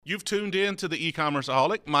You've tuned in to the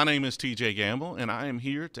E-commerceaholic. My name is TJ Gamble, and I am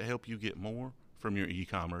here to help you get more from your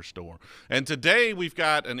e-commerce store. And today we've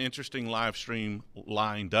got an interesting live stream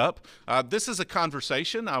lined up. This is a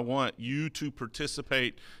conversation. I want you to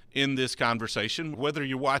participate in this conversation, whether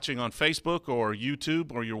you're watching on Facebook or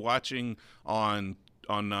YouTube, or you're watching on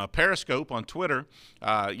Periscope on Twitter.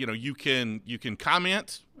 You can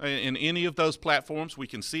comment in any of those platforms. We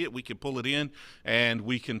can see it, we can pull it in, and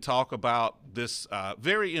we can talk about this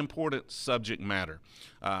very important subject matter.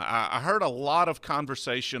 I heard a lot of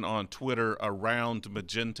conversation on Twitter around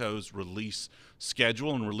Magento's release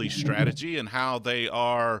schedule and release strategy, and how they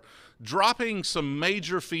are dropping some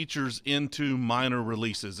major features into minor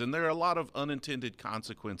releases, and there are a lot of unintended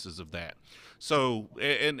consequences of that. So,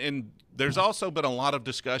 and there's also been a lot of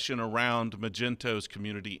discussion around Magento's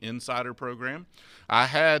Community Insider program. I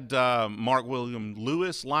had Mark William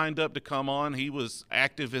Lewis lined up to come on. He was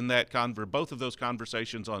active in that both of those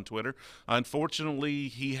conversations on Twitter. Unfortunately,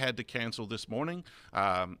 he had to cancel this morning,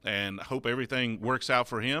 and I hope everything works out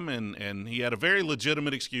for him. And he had a very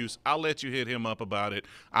legitimate excuse. I'll let you hit him up about it.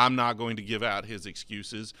 I'm not going to give out his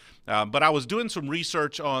excuses. But I was doing some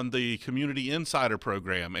research on the Community Insider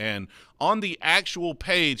program, and on the actual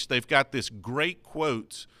page, they've got this great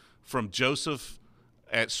quote from Joseph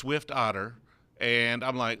at Swift Otter. And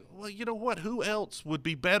I'm like, well, you know what? Who else would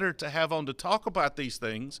be better to have on to talk about these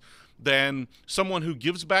things than someone who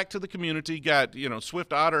gives back to the community?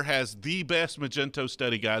 Swift Otter has the best Magento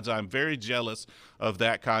study guides. I'm very jealous of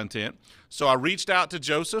that content. So I reached out to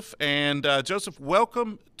Joseph, and Joseph,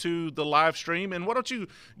 welcome to the live stream. And why don't you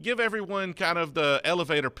give everyone kind of the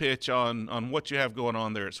elevator pitch on what you have going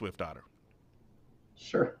on there at Swift Otter?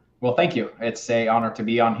 Sure. Well, thank you. It's an honor to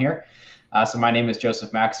be on here. So my name is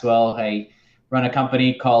Joseph Maxwell. I run a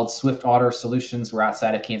company called Swift Otter Solutions. We're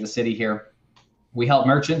outside of Kansas City here. We help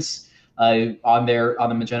merchants on the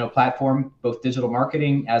Magento platform, both digital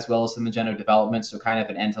marketing as well as the Magento development. So kind of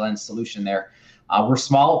an end-to-end solution there. We're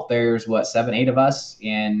small. There's 7, 8 of us,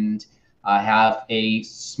 and have a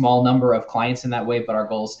small number of clients in that way. But our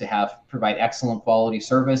goal is to provide excellent quality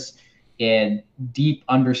service and deep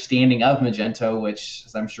understanding of Magento, which,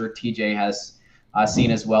 as I'm sure TJ has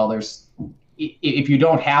seen as well. If you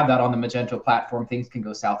don't have that on the Magento platform, things can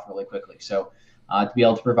go south really quickly. So to be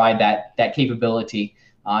able to provide that capability,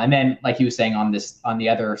 and then like he was saying on the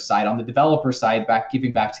other side, on the developer side,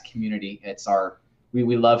 giving back to community,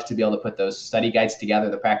 we love to be able to put those study guides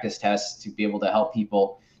together, the practice tests, to be able to help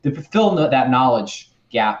people to fulfill that knowledge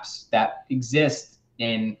gaps that exist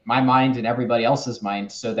in my mind and everybody else's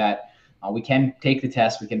mind, so that we can take the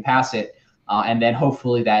test, we can pass it, and then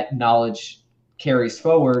hopefully that knowledge carries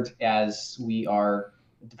forward as we are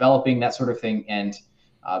developing that sort of thing, and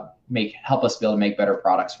help us be able to make better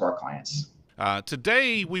products for our clients.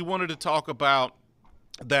 Today we wanted to talk about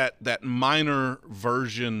that minor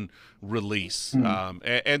version release,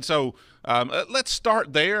 so let's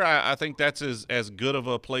start there. I think that's as good of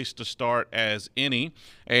a place to start as any.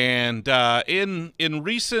 And in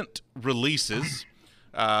recent releases,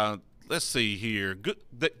 let's see here,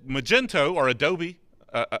 Magento or Adobe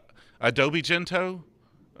Gento,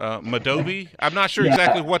 Madobe. I'm not sure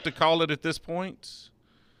exactly what to call it at this point.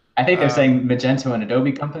 I think they're saying Magento and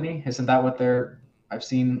Adobe company. Isn't that what I've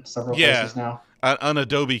seen several places now? An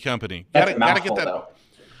Adobe company. That's gotta get that. Though.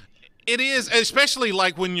 It is, especially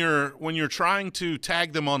like when you're trying to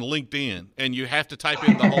tag them on LinkedIn and you have to type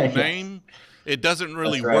in the whole name. It doesn't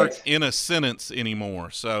really work in a sentence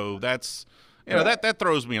anymore. So that's that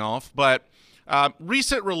throws me off. But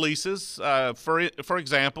recent releases, for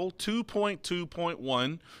example,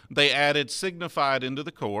 2.2.1, they added Signified into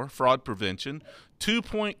the core, fraud prevention.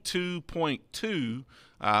 2.2.2,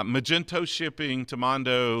 Magento shipping to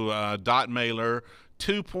Mondo dot mailer.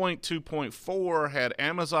 2.2.4 had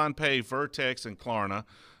Amazon Pay, Vertex, and Klarna.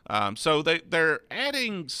 So they're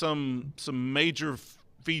adding some major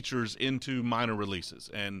features into minor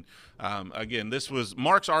releases. And again, this was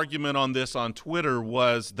Mark's argument on this on Twitter,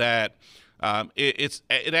 was that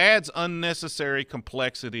it adds unnecessary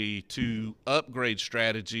complexity to upgrade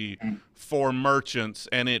strategy for merchants,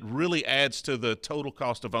 and it really adds to the total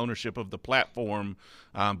cost of ownership of the platform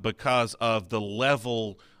because of the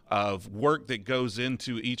level of work that goes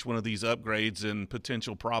into each one of these upgrades and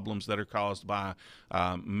potential problems that are caused by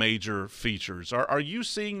major features. Are you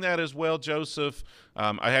seeing that as well, Joseph?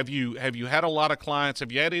 Have you had a lot of clients?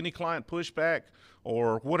 Have you had any client pushback?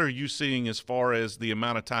 Or what are you seeing as far as the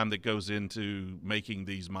amount of time that goes into making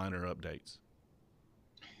these minor updates?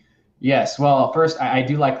 Yes, well, first I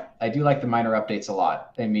do like the minor updates a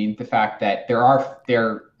lot. I mean, the fact that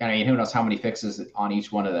who knows how many fixes on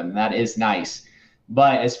each one of them. That is nice.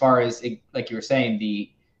 But as far as like you were saying,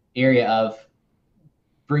 area of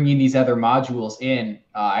bringing these other modules in.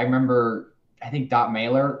 I remember, I think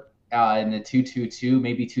 .mailer in the 222,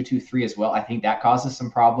 maybe 223 as well. I think that causes some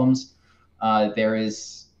problems. There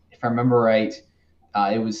is, if I remember right,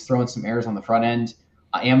 it was throwing some errors on the front end.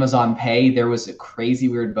 Amazon Pay, there was a crazy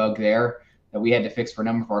weird bug there that we had to fix for a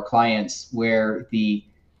number of our clients, where the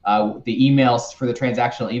emails, for the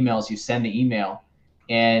transactional emails, you send the email,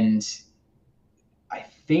 and I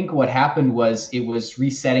think what happened was it was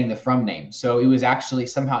resetting the from name. So it was actually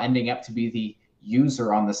somehow ending up to be the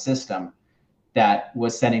user on the system that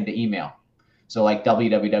was sending the email. So like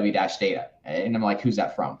www-data. And I'm like, who's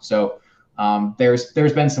that from? So there's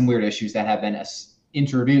been some weird issues that have been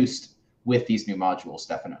introduced with these new modules,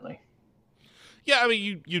 definitely. Yeah, I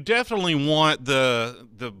mean, you definitely want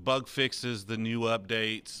the bug fixes, the new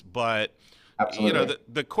updates, but Absolutely.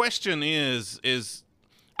 the question is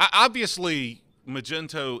obviously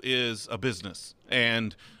Magento is a business,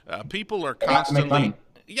 and people are They have to make constantly money.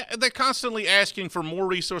 they're constantly asking for more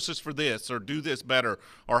resources for this, or do this better,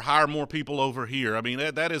 or hire more people over here. I mean,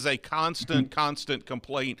 that is a constant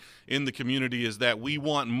complaint in the community, is that we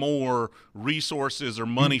want more resources or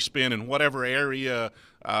money spent in whatever area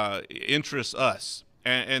interests us.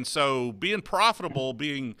 And so being profitable,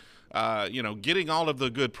 being getting all of the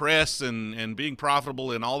good press and being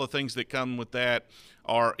profitable and all the things that come with that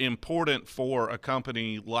are important for a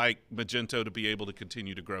company like Magento to be able to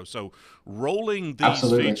continue to grow. So rolling these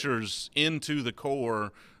Absolutely. features into the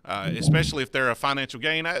core, especially if they're a financial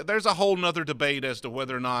gain, there's a whole nother debate as to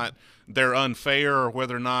whether or not they're unfair, or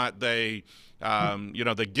whether or not they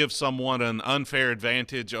they give someone an unfair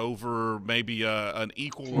advantage over maybe an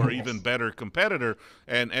equal or even better competitor.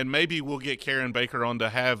 And maybe we'll get Karen Baker on to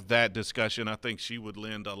have that discussion. I think she would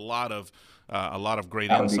lend a lot of great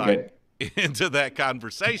That would be insight good. into that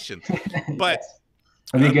conversation. But Yes.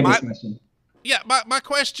 That'd be a good my discussion. my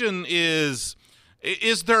question is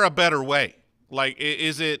there a better way? Like, Right.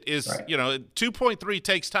 2.3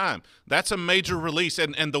 takes time. That's a major release.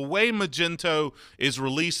 And the way Magento is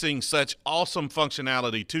releasing such awesome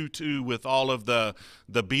functionality, 2.2 with all of the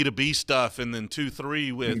B2B stuff, and then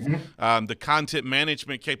 2.3 with the content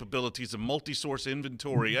management capabilities of multi-source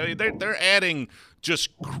inventory. I mean, they're adding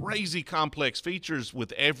just crazy complex features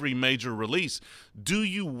with every major release. Do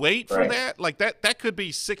you wait for Right. that? Like, that could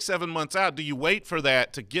be 6-7 months out. Do you wait for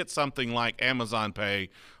that to get something like Amazon Pay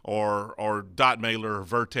or .mailer or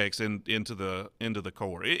Vertex into the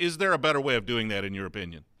core? Is there a better way of doing that, in your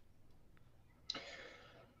opinion?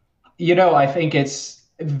 I think it's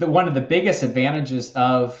one of the biggest advantages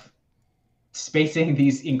of spacing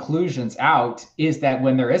these inclusions out is that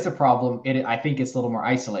when there is a problem, I think it's a little more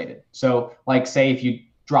isolated. So, like, say if you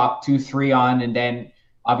drop 2.3 on, and then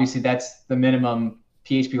obviously that's the minimum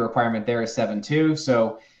PHP requirement there is 7.2.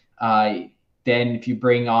 So then if you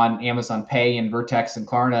bring on Amazon Pay and Vertex and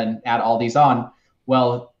Klarna and add all these on,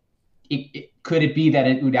 well, could it be that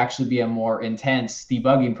it would actually be a more intense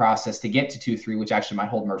debugging process to get to 2.3, which actually might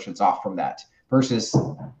hold merchants off from that, versus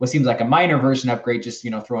what seems like a minor version upgrade, just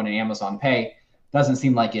throwing in Amazon Pay. Doesn't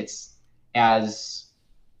seem like it's as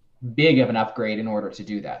big of an upgrade in order to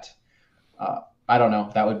do that. I don't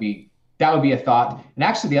know. That would be a thought. And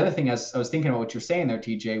actually, the other thing, as I was thinking about what you're saying there,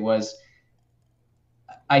 TJ, was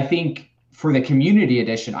I think for the community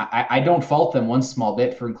edition, I don't fault them one small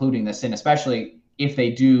bit for including this in, especially if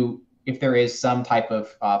there is some type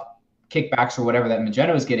of kickbacks or whatever that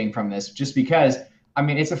Magento is getting from this, just because, I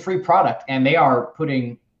mean, it's a free product and they are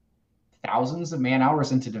putting thousands of man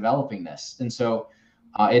hours into developing this. And so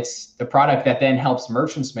it's the product that then helps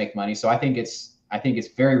merchants make money. So I think it's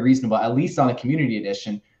very reasonable, at least on the community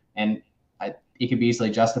edition, and it could be easily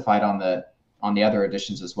justified on the other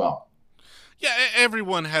editions as well. Yeah,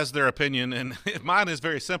 everyone has their opinion, and mine is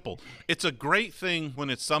very simple. It's a great thing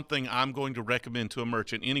when it's something I'm going to recommend to a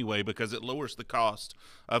merchant anyway, because it lowers the cost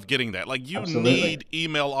of getting that. Like, you Absolutely. need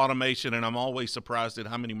email automation, and I'm always surprised at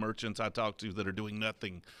how many merchants I talk to that are doing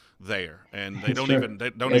nothing there, and they It's don't true. even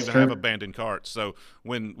they don't It's even have true. abandoned carts. So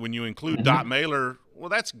when you include Hmm. .mailer, well,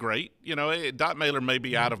 that's great. .mailer may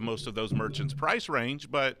be out of most of those merchants' price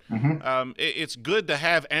range, but Hmm. it's good to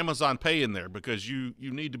have Amazon Pay in there, because you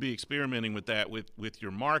need to be experimenting with that with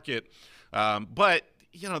your market. But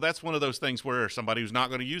that's one of those things where somebody who's not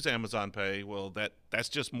going to use Amazon Pay, well, that's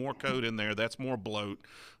just more code in there. That's more bloat.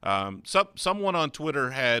 Someone on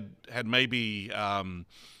Twitter had maybe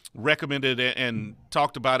recommended and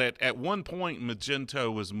talked about it. At one point,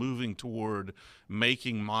 Magento was moving toward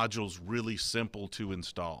making modules really simple to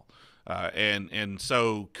install. And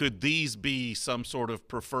so could these be some sort of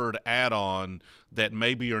preferred add-on that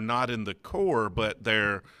maybe are not in the core, but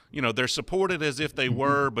they're supported as if they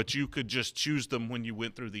were, but you could just choose them when you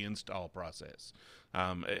went through the install process?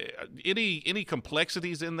 Any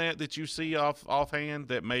complexities in that you see offhand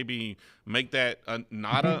that maybe make that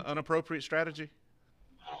not an appropriate strategy?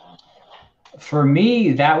 For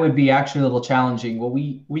me, that would be actually a little challenging. Well,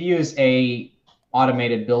 we use a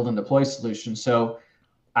automated build and deploy solution. So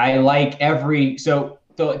I like the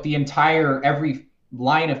entire every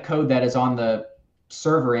line of code that is on the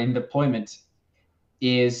server in deployment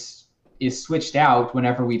is switched out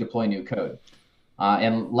whenever we deploy new code,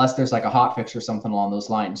 unless there's like a hot fix or something along those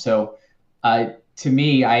lines. So to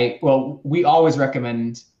me, we always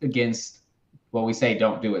recommend against, well, we say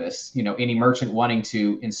don't do this. Any merchant wanting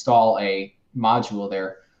to install a module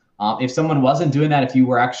there. If someone wasn't doing that, if you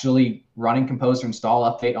were actually running Composer install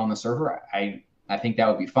update on the server, I think that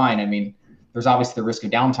would be fine. I mean, there's obviously the risk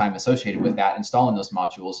of downtime associated with that, installing those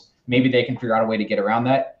modules. Maybe they can figure out a way to get around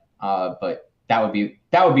that, but that would be,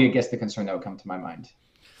 I guess, the concern that would come to my mind.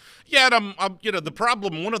 Yeah, and one of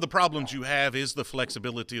the problems you have is the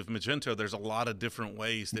flexibility of Magento. There's a lot of different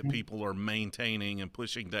ways that people are maintaining and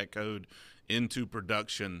pushing that code into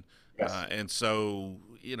production. Yes. And so,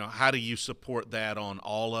 how do you support that on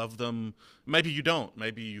all of them? Maybe you don't.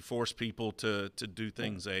 Maybe you force people to do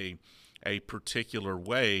things a particular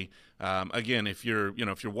way. Again, if you're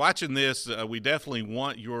watching this, we definitely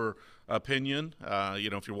want your opinion.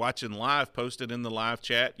 If you're watching live, post it in the live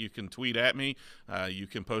chat. You can tweet at me. You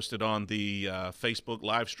can post it on the Facebook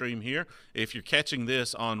live stream here. If you're catching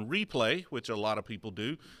this on replay, which a lot of people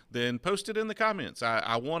do, then post it in the comments.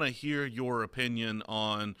 I want to hear your opinion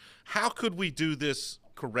on how could we do this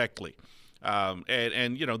correctly.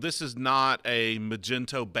 This is not a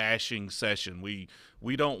Magento bashing session.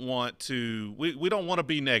 We don't want to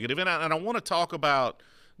be negative, and I want to talk about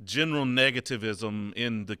general negativism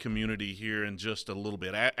in the community here in just a little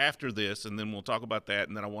bit after this, and then we'll talk about that,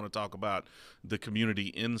 and then I want to talk about the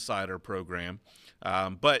Community Insider program.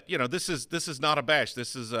 But this is not a bash.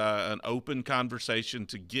 This is an open conversation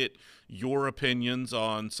to get your opinions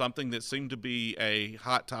on something that seemed to be a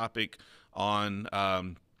hot topic on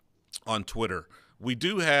Twitter. We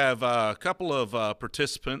do have a couple of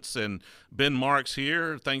participants, and Ben Marks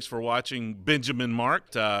here. Thanks for watching, Benjamin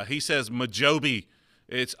Mark. He says Majobi.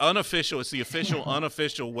 It's unofficial. It's the official,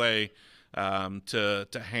 unofficial way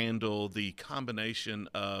to handle the combination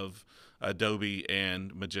of Adobe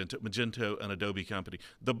and Magento and Adobe Company.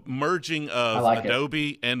 The merging of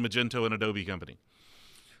Adobe and Magento and Adobe Company.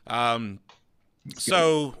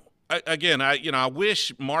 Again, I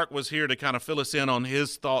wish Mark was here to kind of fill us in on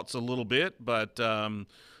his thoughts a little bit, but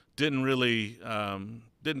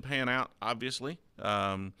didn't pan out, obviously.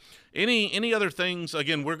 Any other things?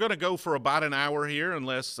 Again, we're going to go for about an hour here,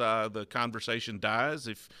 unless the conversation dies.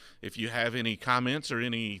 If you have any comments or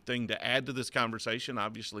anything to add to this conversation,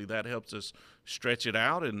 obviously that helps us stretch it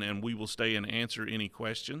out, and we will stay and answer any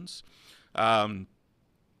questions.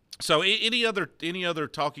 So any other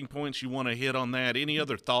talking points you want to hit on that? Any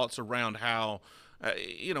other thoughts around how,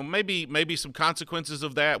 maybe some consequences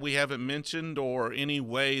of that we haven't mentioned, or any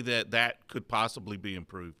way that could possibly be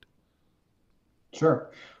improved?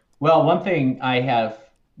 Sure. Well, one thing I have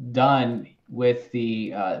done with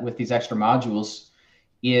with these extra modules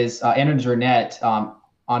is Internet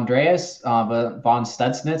Andreas von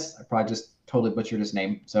Studsnitz. I probably just totally butchered his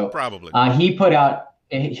name. So probably he put out.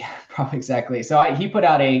 Yeah, probably exactly. So he put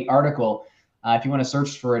out a article. If you want to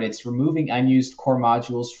search for it, it's removing unused core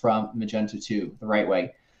modules from Magento 2 the right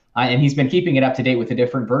way. And he's been keeping it up to date with the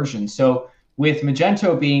different versions. So with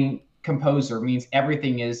Magento being Composer means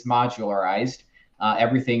everything is modularized.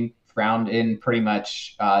 Everything found in pretty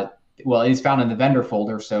much, it's found in the vendor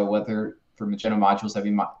folder. So whether for Magento modules, that'd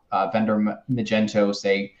be vendor Magento,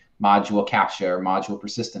 say module captcha or module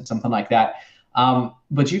persistent, something like that.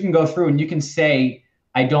 But you can go through and you can say,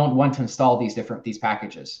 I don't want to install these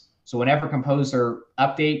packages. So whenever Composer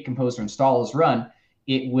update, Composer install is run,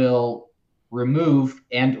 it will remove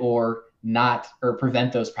and or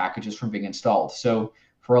prevent those packages from being installed. So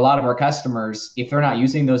for a lot of our customers, if they're not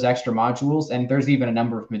using those extra modules, and there's even a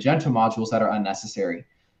number of Magento modules that are unnecessary,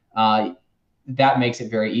 that makes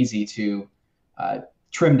it very easy to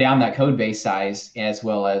trim down that code base size, as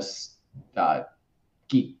well as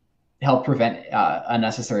help prevent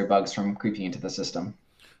unnecessary bugs from creeping into the system.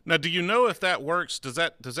 Now, do you know if that works? Does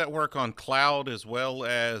that work on cloud as well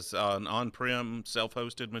as an on-prem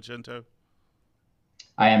self-hosted Magento?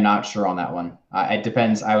 I am not sure on that one. It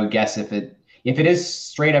depends. I would guess if it is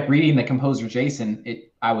straight up reading the Composer JSON,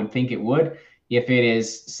 I would think it would. If it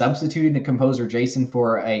is substituting the Composer JSON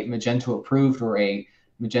for a Magento approved or a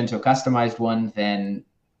Magento customized one, then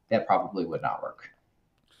that probably would not work.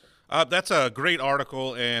 That's a great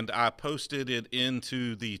article, and I posted it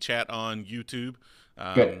into the chat on YouTube.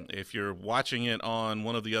 Good. If you're watching it on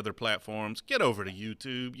one of the other platforms, get over to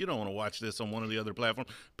YouTube. You don't want to watch this on one of the other platforms.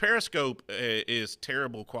 Periscope is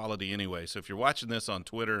terrible quality anyway, so if you're watching this on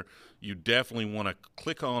Twitter, you definitely want to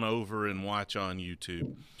click on over and watch on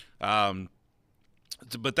YouTube.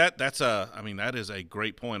 But that is a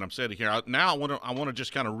great point. I'm sitting here now. I want to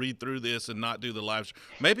just kind of read through this and not do the live.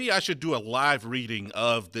 Maybe I should do a live reading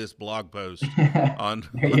of this blog post on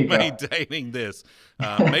maintaining this.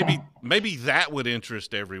 Maybe that would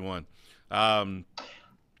interest everyone. I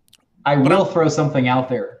will throw something out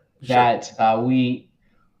there that we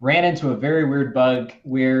ran into a very weird bug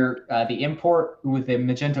where the import with the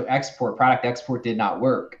Magento export, product export, did not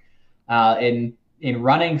work. In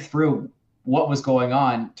running through what was going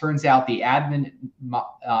on, turns out the admin, the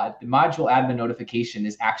module admin notification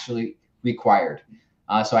is actually required.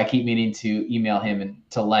 So I keep meaning to email him and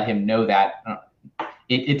to let him know that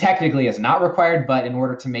it technically is not required, but in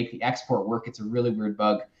order to make the export work, it's a really weird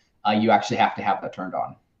bug. You actually have to have that turned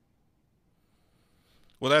on.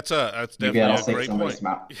 Well, that's definitely a great point.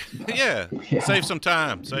 Yeah, save some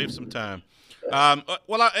time. Save some time. I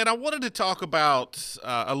wanted to talk about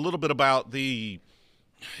a little bit about the,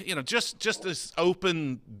 just this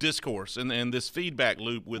open discourse and this feedback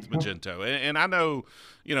loop with Magento. And I know,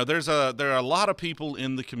 there are a lot of people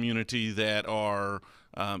in the community that are,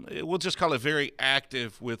 we'll just call it very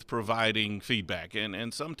active with providing feedback.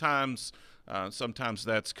 And sometimes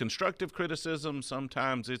that's constructive criticism.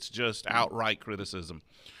 Sometimes it's just outright criticism.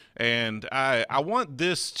 And I want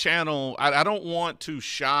this channel, I don't want to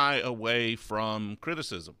shy away from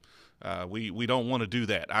criticism. We don't want to do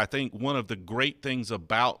that. I think one of the great things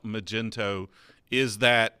about Magento is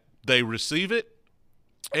that they receive it,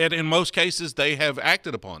 and in most cases they have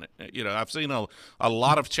acted upon it. I've seen a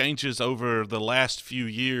lot of changes over the last few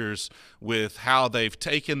years with how they've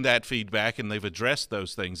taken that feedback and they've addressed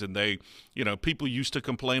those things. And people used to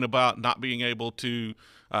complain about not being able to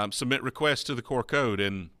submit requests to the core code,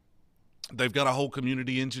 and they've got a whole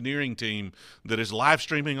community engineering team that is live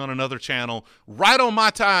streaming on another channel right on my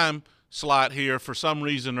time slot here for some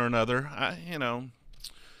reason or another.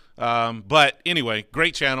 But anyway,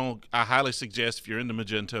 great channel. I highly suggest if you're into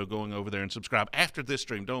Magento, going over there and subscribe after this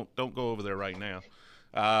stream. Don't go over there right now.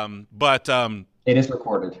 It is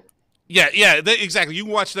recorded. Yeah, exactly. You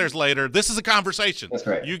can watch theirs later. This is a conversation. That's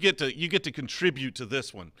right. You get to contribute to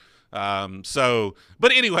this one.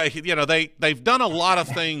 But anyway, they've done a lot of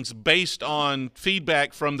things based on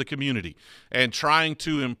feedback from the community and trying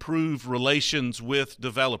to improve relations with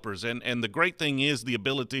developers. And the great thing is the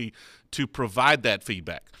ability to provide that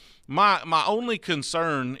feedback. My only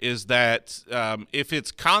concern is that if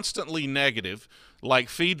it's constantly negative, like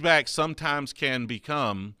feedback sometimes can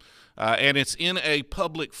become, and it's in a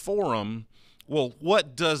public forum, well,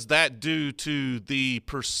 what does that do to the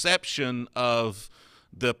perception of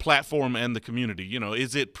the platform and the community?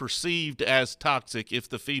 Is it perceived as toxic if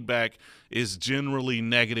the feedback is generally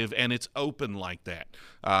negative and it's open like that?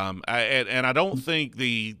 I don't think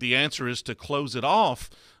the answer is to close it off,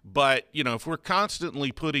 but if we're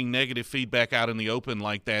constantly putting negative feedback out in the open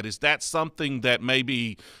like that, is that something that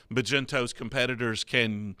maybe Magento's competitors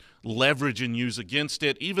can leverage and use against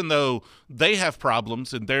it, even though they have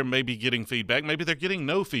problems and they're maybe getting feedback? Maybe they're getting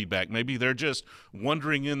no feedback. Maybe they're just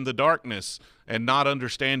wandering in the darkness and not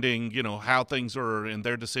understanding, how things are and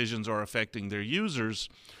their decisions are affecting their users.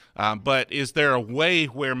 But is there a way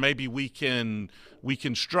where maybe we can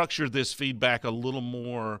structure this feedback a little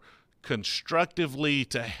more constructively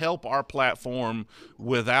to help our platform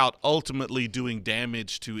without ultimately doing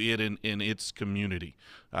damage to it in its community?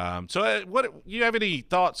 So what you have any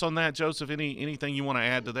thoughts on that, Joseph? Anything you want to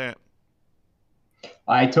add to that?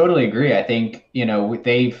 I totally agree. I think,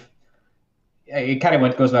 it kind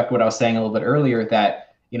of goes back to what I was saying a little bit earlier,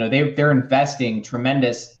 that, they're investing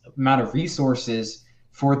tremendous amount of resources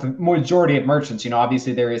for the majority of merchants.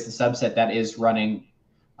 Obviously there is a subset that is running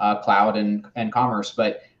cloud and commerce,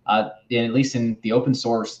 but at least in the open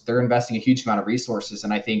source, they're investing a huge amount of resources.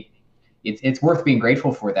 And I think it's worth being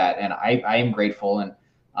grateful for that. And I am grateful. And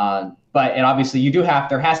obviously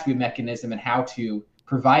there has to be a mechanism in how to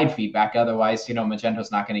provide feedback. Otherwise,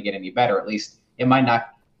 Magento's not going to get any better. At least it might not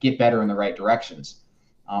get better in the right directions.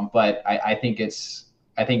 But I think it's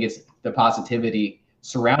the positivity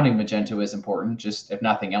surrounding Magento is important, just if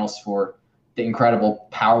nothing else, for the incredible,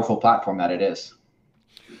 powerful platform that it is.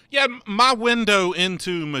 Yeah, my window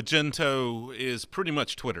into Magento is pretty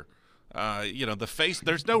much Twitter.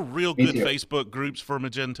 There's no real Me good too. Facebook groups for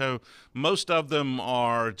Magento. Most of them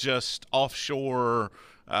are just offshore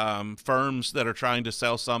firms that are trying to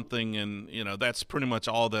sell something, and that's pretty much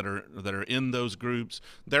all that are in those groups.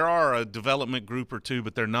 There are a development group or two,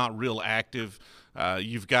 but they're not real active.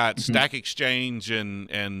 You've got Mhm. Stack Exchange,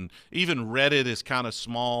 and even Reddit is kind of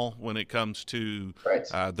small when it comes to Right.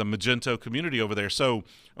 the Magento community over there. So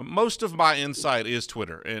most of my insight is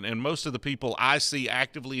Twitter, and most of the people I see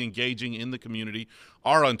actively engaging in the community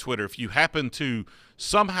are on Twitter. If you happen to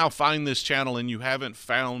somehow find this channel and you haven't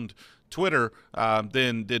found Twitter,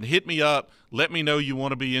 then hit me up. Let me know you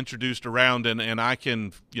want to be introduced around, and I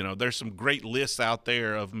can, there's some great lists out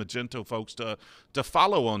there of Magento folks to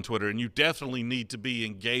follow on Twitter, and you definitely need to be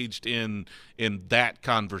engaged in that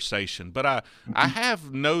conversation. But I Mhm.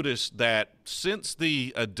 have noticed that since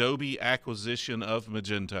the Adobe acquisition of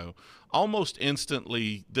Magento, almost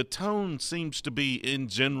instantly the tone seems to be in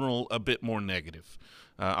general a bit more negative.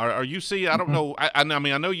 Are you seeing? I don't Mhm. know. I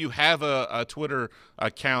mean, I know you have a Twitter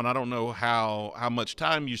account. I don't know how much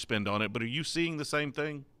time you spend on it, but are you seeing the same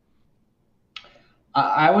thing?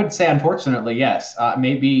 I would say, unfortunately, yes.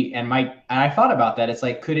 Maybe, and I thought about that. It's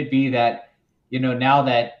like, could it be that, now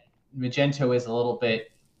that Magento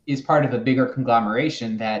is part of a bigger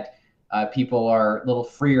conglomeration, that people are a little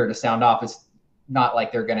freer to sound off. It's not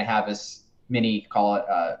like they're going to have as many, call it.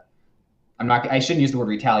 I shouldn't use the word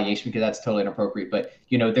retaliation because that's totally inappropriate. But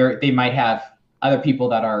they might have other people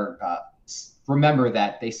that are remember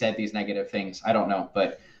that they said these negative things. I don't know,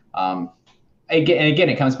 but um, again,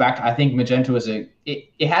 it comes back to, I think Magento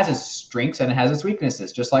it has its strengths and it has its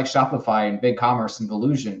weaknesses, just like Shopify and BigCommerce and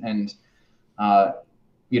Volusion and uh,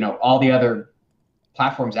 all the other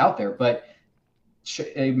platforms out there. But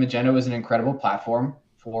Magento is an incredible platform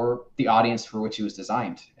for the audience for which it was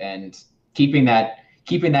designed, and keeping that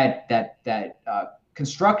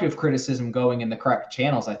constructive criticism going in the correct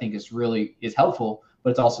channels, I think is helpful. But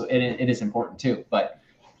it's also it is important too. But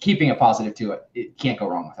keeping it positive to it can't go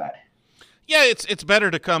wrong with that. Yeah, it's better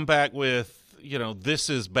to come back with this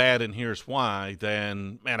is bad and here's why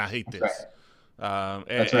than man I hate That's right. this. Um,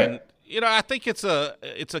 and, That's right. and I think it's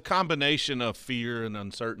a combination of fear and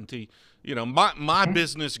uncertainty. My Mhm.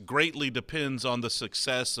 business greatly depends on the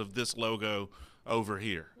success of this logo over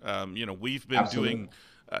here. We've been Absolutely. doing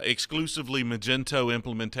exclusively Magento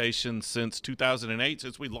implementation since 2008.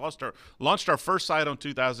 Since we launched our first site on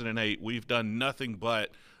 2008, we've done nothing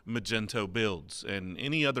but Magento builds, and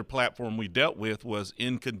any other platform we dealt with was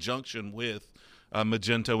in conjunction with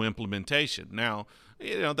Magento implementation. Now,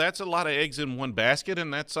 that's a lot of eggs in one basket,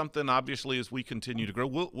 and that's something obviously as we continue to grow,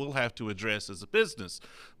 we'll have to address as a business.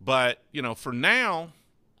 But for now,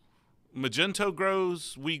 Magento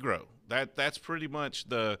grows, we grow. That's pretty much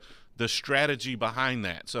the strategy behind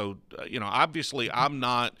that. So obviously, I'm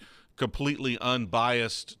not completely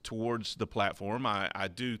unbiased towards the platform. I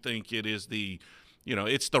do think it is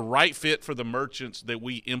it's the right fit for the merchants that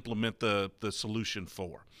we implement the solution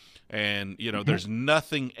for. And Mhm. there's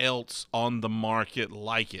nothing else on the market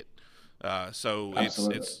like it. So it's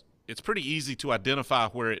Absolutely. it's it's pretty easy to identify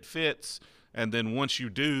where it fits, and then once you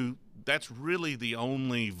do, that's really the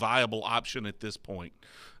only viable option at this point.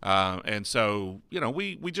 And so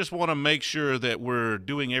we just want to make sure that we're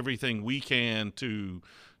doing everything we can to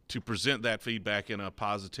present that feedback in a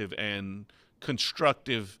positive and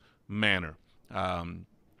constructive manner. Um,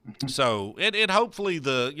 Mhm. so it hopefully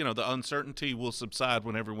the uncertainty will subside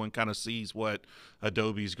when everyone kind of sees what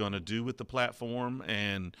Adobe's going to do with the platform,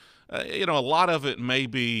 and a lot of it may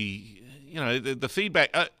be the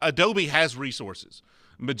feedback. Adobe has resources.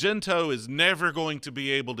 Magento is never going to be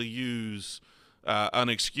able to use an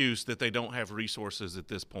excuse that they don't have resources at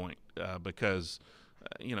this point because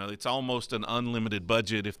it's almost an unlimited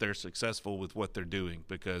budget if they're successful with what they're doing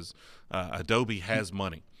because Adobe has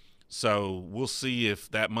money. So we'll see if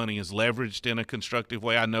that money is leveraged in a constructive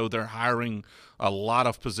way. I know they're hiring a lot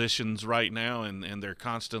of positions right now, and they're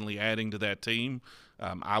constantly adding to that team.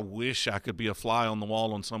 I wish I could be a fly on the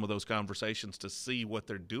wall on some of those conversations to see what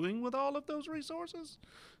they're doing with all of those resources.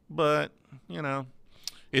 But, you know,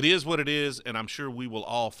 it is what it is, and I'm sure we will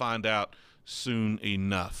all find out soon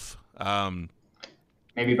enough.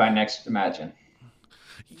 Maybe by next Imagine.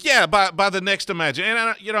 Yeah, by the next Imagine,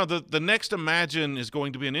 and the next Imagine is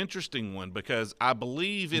going to be an interesting one because I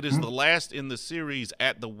believe it is Mhm. the last in the series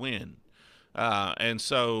at the Win, and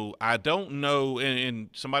so I don't know, and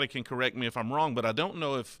somebody can correct me if I'm wrong, but I don't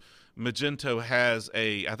know if Magento has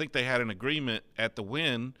a. I think they had an agreement at the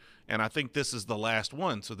Win, and I think this is the last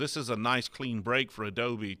one. So this is a nice clean break for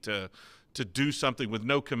Adobe to do something with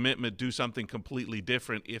no commitment, do something completely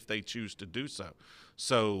different if they choose to do so.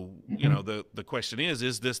 So, Mhm. the question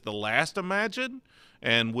is this the last Imagine?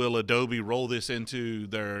 And will Adobe roll this into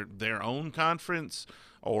their own conference,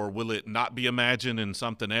 or will it not be Imagine and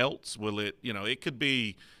something else? Will it, it could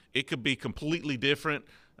be completely different.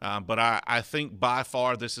 But I think by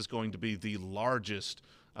far this is going to be the largest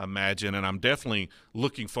Imagine, and I'm definitely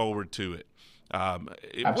looking forward to it.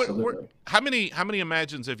 Absolutely. How many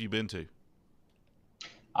Imagines have you been to?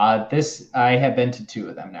 This I have been to 2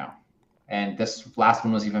 of them now, and this last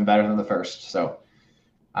one was even better than the first. So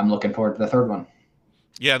I'm looking forward to the third one.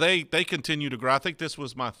 Yeah, they continue to grow. I think this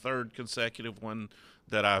was my third consecutive one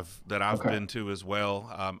that I've Okay. been to as well.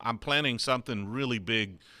 I'm planning something really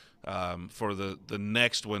big for the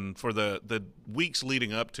next one for the weeks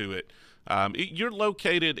leading up to it. You're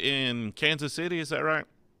located in Kansas City, is that right?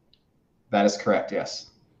 That is correct. Yes.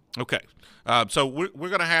 Okay. So we're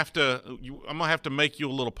gonna have to. I'm gonna have to make you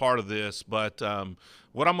a little part of this, but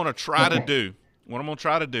what I'm gonna try to Okay. do, what I'm gonna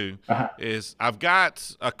try to do, Uh-huh. is I've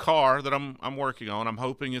got a car that I'm working on. I'm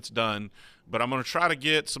hoping it's done, but I'm gonna try to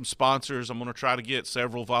get some sponsors. I'm gonna try to get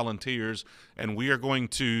several volunteers, and we are going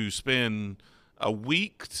to spend a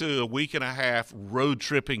week to a week and a half road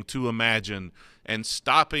tripping to Imagine and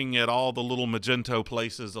stopping at all the little Magento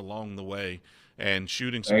places along the way and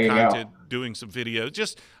shooting some There you go. content, doing some videos.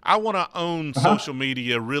 Just I want to own Uh-huh. social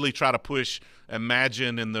media, really try to push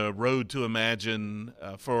Imagine and the road to Imagine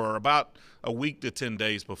for about a week to 10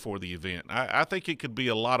 days before the event. I think it could be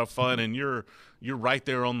a lot of fun, and you're right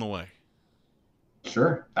there on the way.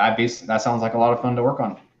 Sure. That sounds like a lot of fun to work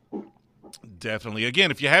on. Definitely. Again,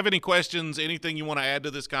 if you have any questions, anything you want to add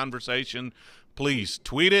to this conversation, please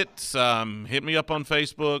tweet it. Hit me up on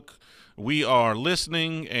Facebook. We are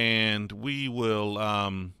listening, and we will.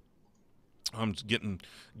 I'm getting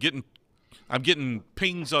I'm getting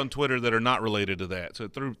pings on Twitter that are not related to that. So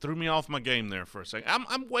it threw me off my game there for a second.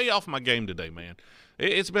 I'm way off my game today, man.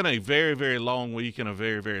 It's been a very, very long week and a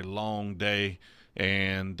very, very long day.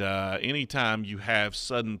 And anytime you have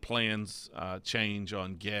sudden plans change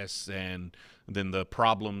on guests and then the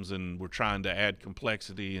problems, and we're trying to add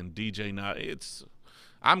complexity and DJ not,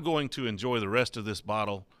 I'm going to enjoy the rest of this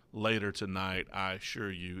bottle later tonight. I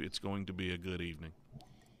assure you, it's going to be a good evening.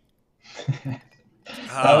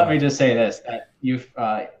 Well, let me Um, just say this: that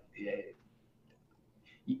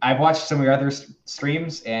I've watched some of your other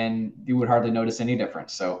streams, and you would hardly notice any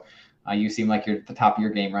difference. So, you seem like you're at the top of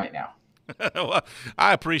your game right now. well,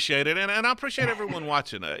 I appreciate it, and I appreciate everyone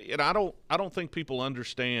watching. I don't think people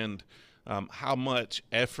understand how much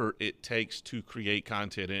effort it takes to create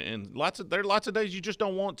content, and there are lots of days you just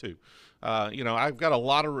don't want to. I've got a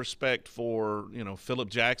lot of respect for Philip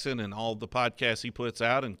Jackson and all the podcasts he puts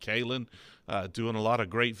out, and Kalen doing a lot of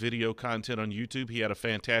great video content on YouTube. He had a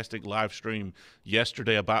fantastic live stream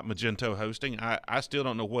yesterday about Magento hosting. I still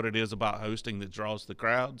don't know what it is about hosting that draws the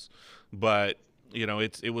crowds, but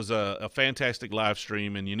it was a fantastic live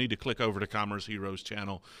stream, and you need to click over to Commerce Heroes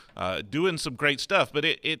channel, doing some great stuff. But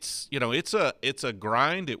it's a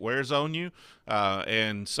grind. It wears on you,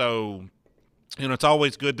 and so it's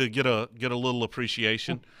always good to get a little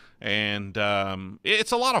appreciation, and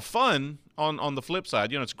it's a lot of fun. On the flip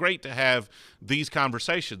side, it's great to have these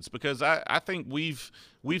conversations because I think we've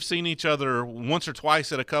seen each other once or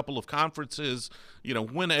twice at a couple of conferences.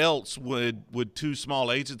 When else would two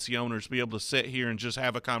small agency owners be able to sit here and just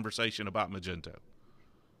have a conversation about Magento?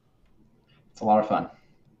 It's a lot of fun.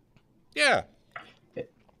 Yeah.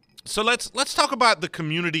 So let's talk about the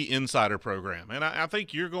Community Insider Program, and I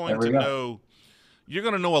think There we go. you're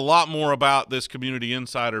going to know a lot more about this Community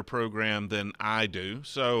Insider Program than I do.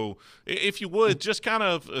 So if you would just kind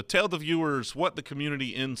of tell the viewers what the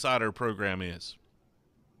Community Insider Program is.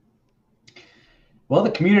 Well,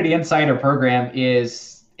 the Community Insider Program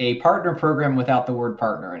is a partner program without the word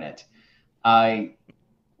partner in it. Uh,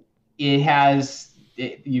 you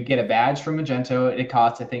get a badge from Magento. It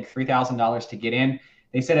costs, I think, $3,000 to get in.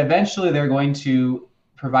 They said eventually they're going to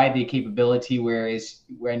provide the capability whereas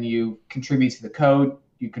when you contribute to the code,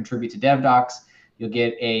 you contribute to DevDocs, you'll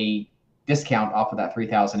get a discount off of that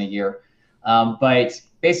 $3,000 a year. But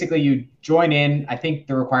basically, you join in. I think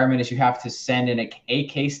the requirement is you have to send in a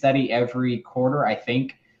case study every quarter. I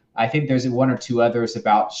think there's one or two others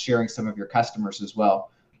about sharing some of your customers as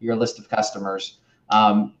well, your list of customers.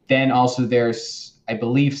 Then also there's, I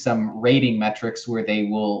believe, some rating metrics where they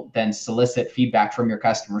will then solicit feedback from your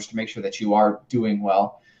customers to make sure that you are doing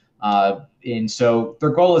well. And so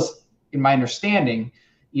their goal is, in my understanding,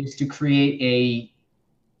 is to create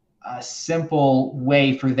a simple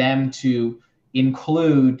way for them to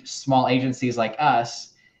include small agencies like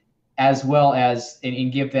us, as well as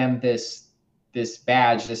and give them this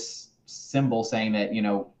badge, this symbol saying that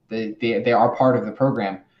they are part of the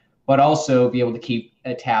program, but also be able to keep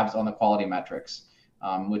tabs on the quality metrics,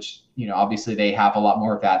 which, obviously they have a lot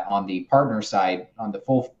more of that on the partner side, on the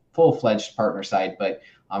full-fledged partner side, but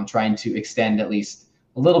I'm trying to extend at least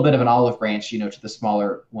a little bit of an olive branch, to the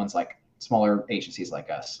smaller ones, like smaller agencies like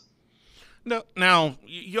us. No, now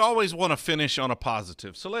you always want to finish on a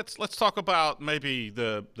positive, so let's talk about maybe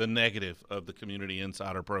the negative of the Community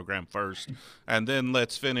Insider program first, and then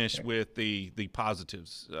let's finish with the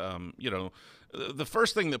positives. The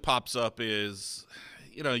first thing that pops up is,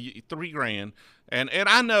 $3,000, and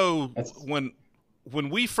I know when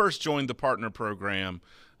we first joined the partner program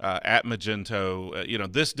at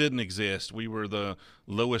Magento, this didn't exist. We were the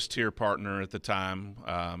lowest tier partner at the time,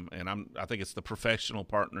 and I think it's the professional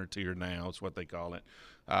partner tier now. It's what they call it.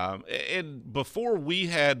 And before we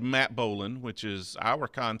had Matt Boland, which is our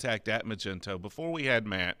contact at Magento, before we had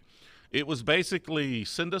Matt, it was basically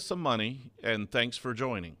send us some money and thanks for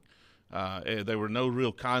joining. There were no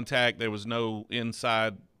real contact. There was no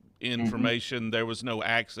inside information. There was no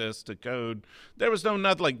access to code. There was no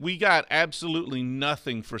nothing. Like, we got absolutely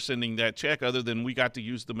nothing for sending that check other than we got to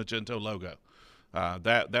use the Magento logo.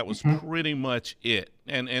 That was pretty much it.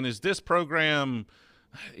 And is this program,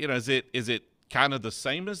 is it kind of the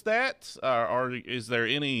same as that, or is there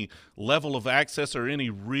any level of access or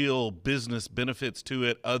any real business benefits to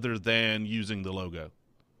it other than using the logo?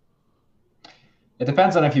 It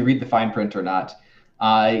depends on if you read the fine print or not.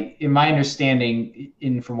 In my understanding,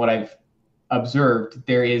 from what I've observed,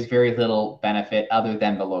 there is very little benefit other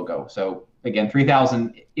than the logo. So again,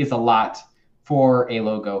 3,000 is a lot for a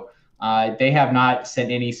logo. They have not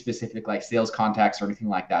sent any specific sales contacts or anything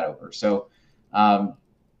like that over. So the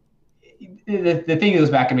thing goes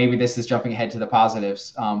back, and maybe this is jumping ahead to the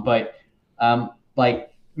positives, but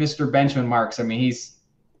like Mr. Benjamin Marks, I mean,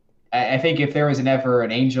 I think if there was ever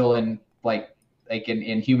an angel in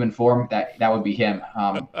in human form, that would be him.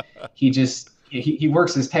 He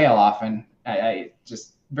works his tail off, and I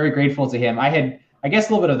just very grateful to him. I guess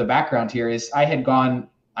a little bit of the background here is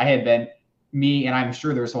me, and I'm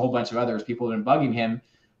sure there's a whole bunch of others, people have been bugging him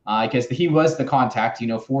because he was the contact,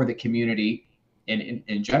 for the community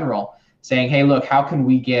in general, saying, hey, look, how can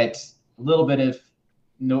we get a little bit of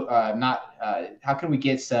how can we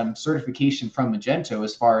get some certification from Magento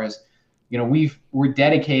as far as, we're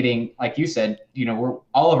dedicating, like you said,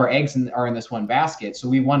 all of our eggs are in this one basket. So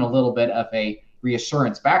we want a little bit of a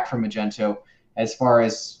reassurance back from Magento as far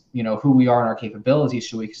as, who we are and our capabilities,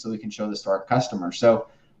 so we can show this to our customers. So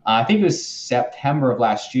I think it was September of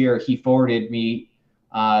last year, he forwarded me,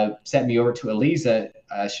 sent me over to Eliza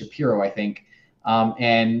Shapiro, I think.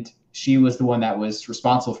 And she was the one that was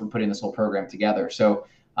responsible for putting this whole program together. So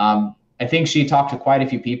I think she talked to quite a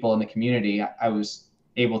few people in the community. I was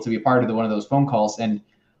able to be a part of one of those phone calls. And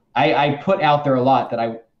I put out there a lot that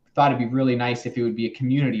I thought it'd be really nice if it would be a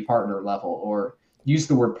community partner level, or use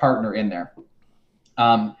the word partner in there.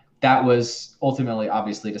 That was ultimately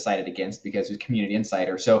obviously decided against because it was Community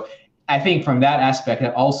Insider. So I think from that aspect,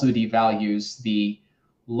 it also devalues the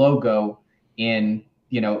logo in,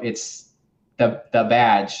 it's the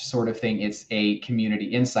badge sort of thing. It's a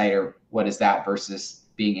Community Insider. What is that versus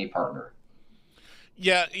being a partner?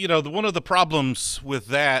 Yeah, one of the problems with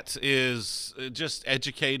that is just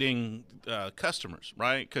educating customers,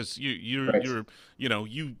 right? Because you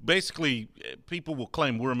basically, people will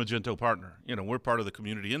claim we're a Magento partner. We're part of the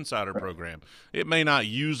Community Insider program. It may not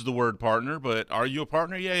use the word partner, but are you a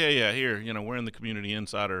partner? Yeah. Here, we're in the Community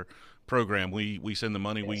Insider program. We send the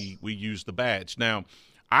money. Yes. We use the badge. Now,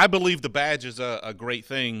 I believe the badge is a great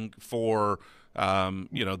thing for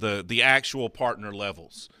the actual partner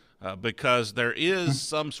levels. Because there is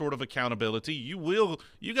some sort of accountability. You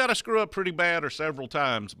got to screw up pretty bad or several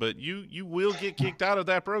times, but you will get kicked out of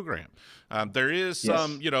that program. There is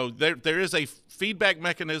some, there is a feedback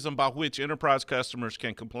mechanism by which enterprise customers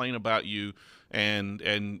can complain about you and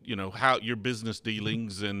how your business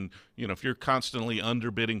dealings, and if you're constantly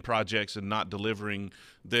underbidding projects and not delivering,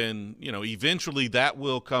 then eventually that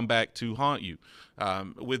will come back to haunt you.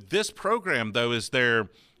 With this program, though, is there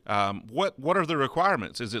what are the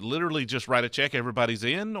requirements? Is it literally just write a check, everybody's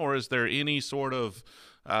in, or is there any sort of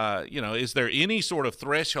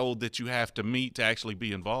threshold that you have to meet to actually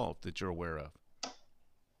be involved that you're aware of?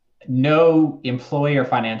 No employee or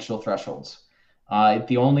financial thresholds.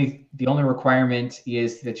 The only requirement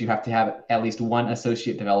is that you have to have at least one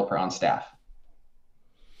associate developer on staff.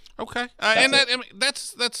 Okay,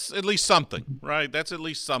 that's at least something, right? That's at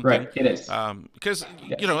least something, right? It is because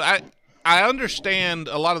I understand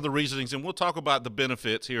a lot of the reasonings, and we'll talk about the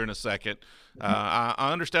benefits here in a second.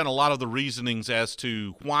 I understand a lot of the reasonings as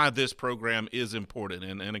to why this program is important,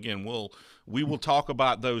 and again, we will talk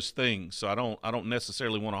about those things. So I don't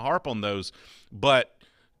necessarily want to harp on those, but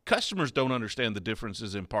customers don't understand the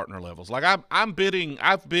differences in partner levels. Like I've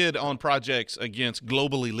bid on projects against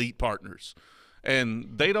global elite partners,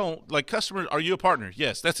 and they don't like customers. Are you a partner?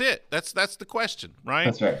 Yes, that's it. That's the question, right?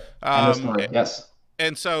 That's right. End of Um, story. Yes.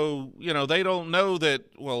 and so, they don't know that,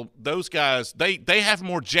 well, those guys, they have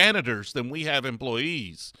more janitors than we have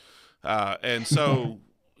employees. And so,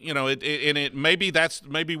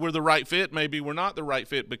 maybe we're the right fit. Maybe we're not the right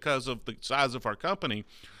fit because of the size of our company.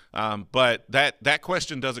 But that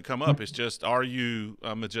question doesn't come up. It's just, are you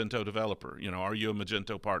a Magento developer? Are you a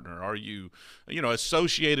Magento partner? Are you,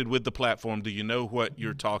 associated with the platform? Do you know what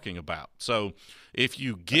you're talking about? So if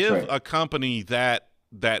you give a company that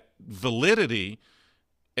validity,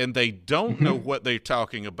 and they don't know what they're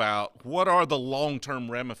talking about, what are the long-term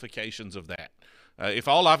ramifications of that? If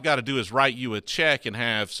all I've got to do is write you a check and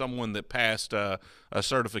have someone that passed a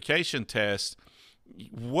certification test,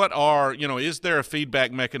 is there a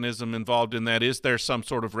feedback mechanism involved in that? Is there some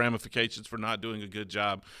sort of ramifications for not doing a good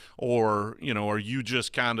job? Or, are you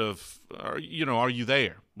just kind of, are you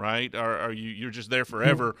there, right? You're just there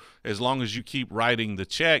forever as long as you keep writing the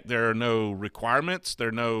check? There are no requirements.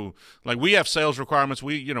 We have sales requirements.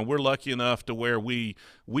 We're lucky enough to where we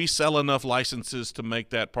sell enough licenses to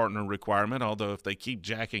make that partner requirement. Although if they keep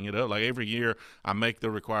jacking it up, like every year I make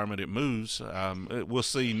the requirement, it moves. We'll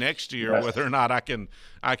see next year whether or not I can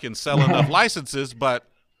sell enough licenses, but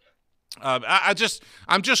I'm just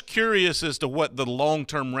curious as to what the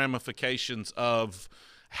long-term ramifications of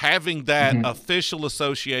having that official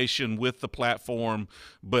association with the platform,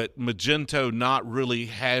 but Magento not really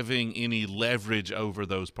having any leverage over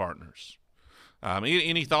those partners.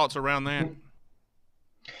 Any thoughts around that?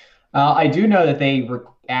 I do know that they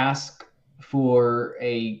ask for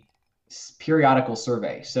a periodical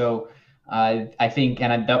survey. So I think,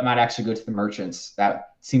 and that might actually go to the merchants.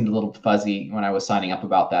 That seemed a little fuzzy when I was signing up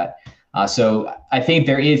about that. So I think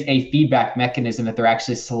there is a feedback mechanism that they're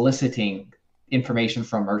actually soliciting information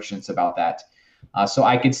from merchants about that. So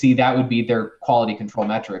I could see that would be their quality control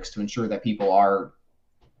metrics to ensure that people are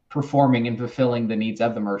performing and fulfilling the needs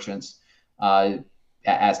of the merchants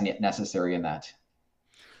as necessary in that.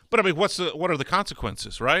 But I mean, what are the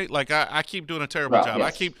consequences, right? Like I keep doing a terrible job.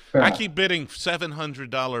 Yes. I keep bidding $700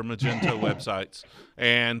 Magento websites,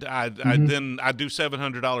 and I do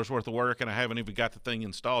 $700 worth of work, and I haven't even got the thing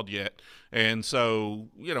installed yet. And so,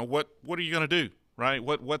 what are you going to do? Right?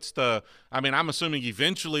 I'm assuming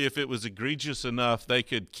eventually if it was egregious enough, they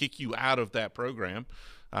could kick you out of that program.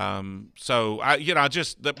 My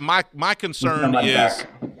concern is,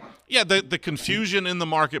 the confusion in the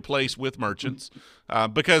marketplace with merchants,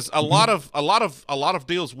 because a lot of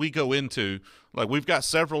deals we go into, like we've got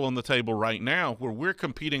several on the table right now where we're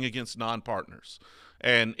competing against non-partners.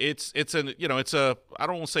 And I don't want to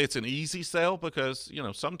say it's an easy sell because,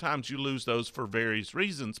 sometimes you lose those for various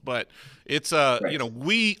reasons, but it's,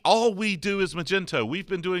 all we do is Magento. We've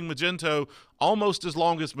been doing Magento almost as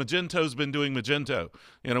long as Magento's been doing Magento.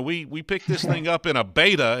 We picked this thing up in a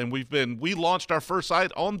beta, and we launched our first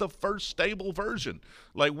site on the first stable version.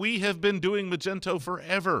 Like, we have been doing Magento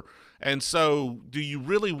forever. And so do you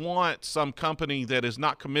really want some company that is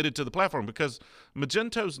not committed to the platform? Because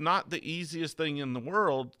Magento's not the easiest thing in the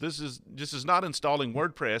world. This is not installing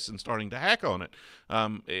WordPress and starting to hack on it.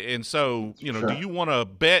 And so, do you want to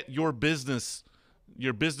bet your business's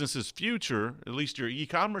future, at least your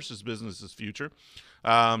e-commerce's business's future,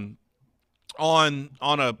 on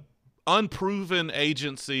a unproven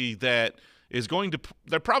agency that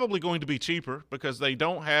they're probably going to be cheaper because they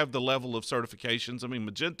don't have the level of certifications. I mean,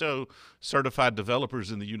 Magento certified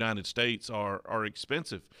developers in the United States are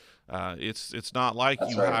expensive. It's not like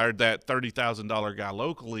hired that $30,000 guy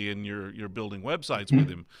locally and you're building websites with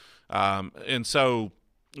him. And so,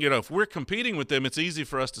 if we're competing with them, it's easy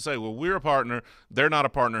for us to say, well, we're a partner, they're not a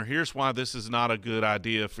partner. Here's why this is not a good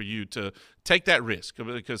idea for you to take that risk,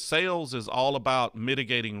 because sales is all about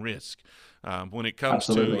mitigating risk. When it comes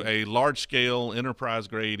to a large-scale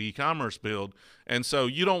enterprise-grade e-commerce build. And so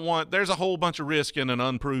there's a whole bunch of risk in an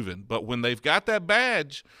unproven. But when they've got that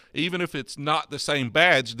badge, even if it's not the same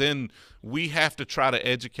badge, then we have to try to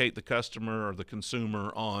educate the customer or the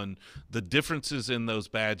consumer on the differences in those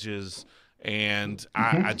badges. And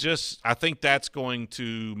I think that's going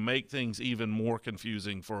to make things even more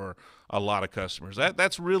confusing for a lot of customers.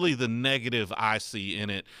 That's really the negative I see in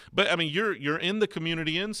it. But I mean, you're in the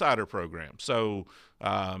Community Insider program, so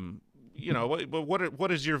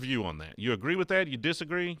what is your view on that? You agree with that? You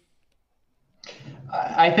disagree?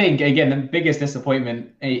 I think again the biggest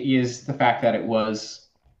disappointment is the fact that it was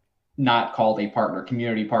not called a partner,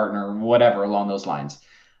 community partner, whatever along those lines.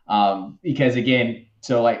 Because again,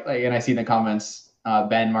 so like, and I see in the comments,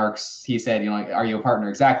 Ben Marks, he said, like, are you a partner?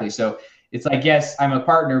 Exactly. So it's like, yes, I'm a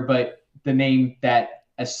partner, but the name that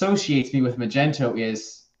associates me with Magento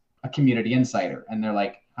is a community insider. And they're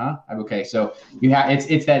like, huh? I'm okay. So you have,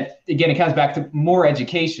 it's that, again, it comes back to more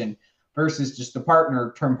education versus just the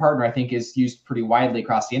partner. Term partner, I think, is used pretty widely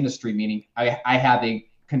across the industry, meaning I have a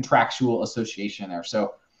contractual association there.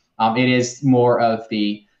 So it is more of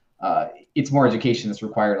the it's more education that's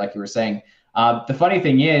required, like you were saying. The funny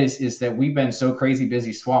thing is that we've been so crazy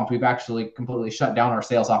busy swamped, we've actually completely shut down our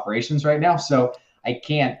sales operations right now. So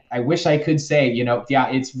I wish I could say, yeah,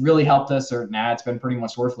 it's really helped us, or nah, it's been pretty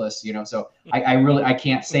much worthless, So I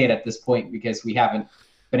can't say it at this point because we haven't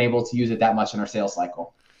been able to use it that much in our sales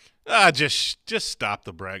cycle. Just stop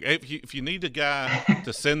the brag. If you need a guy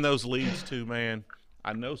to send those leads to, man,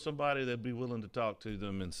 I know somebody that'd be willing to talk to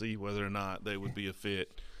them and see whether or not they would be a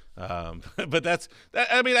fit. But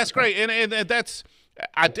I mean, that's great, and that's,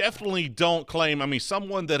 I definitely don't claim. I mean,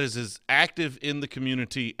 someone that is as active in the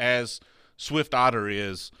community as Swift Otter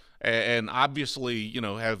is, and obviously,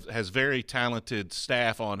 has very talented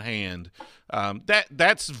staff on hand.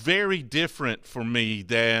 That's very different for me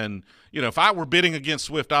than, if I were bidding against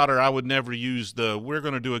Swift Otter, I would never use "we're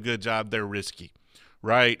going to do a good job, they're risky."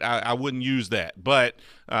 Right, I wouldn't use that. But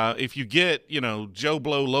if you get, Joe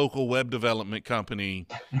Blow local web development company,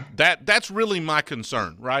 that's really my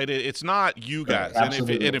concern, right? It's not you guys. Right,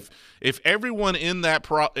 and if everyone in that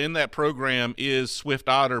program is Swift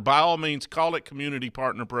Otter, by all means, call it community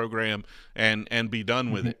partner program and be done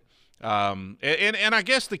with it. And I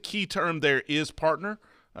guess the key term there is partner.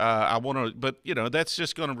 But that's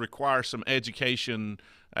just going to require some education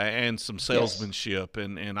and some salesmanship,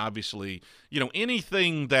 and obviously,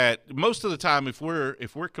 anything that, most of the time, if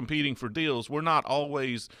we're competing for deals, we're not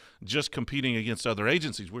always just competing against other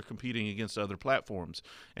agencies. We're competing against other platforms,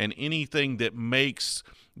 and anything that makes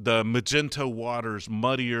the Magento waters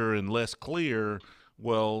muddier and less clear,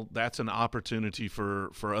 well, that's an opportunity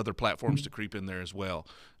for other platforms to creep in there as well.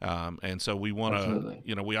 And so we want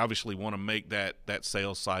to, we obviously want to make that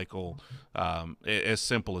sales cycle as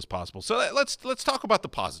simple as possible. So let's talk about the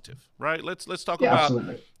positive, right? Let's talk about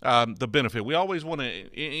the benefit. We always want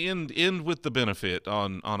to end with the benefit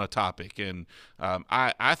on a topic, and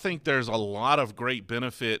I think there's a lot of great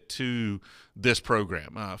benefit to this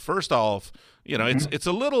program. First off, it's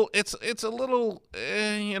a little when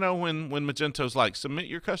Magento's like, submit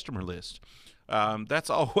your customer list. That's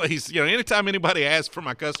always, anytime anybody asks for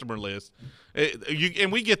my customer list,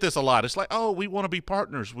 and we get this a lot. It's like, oh, we want to be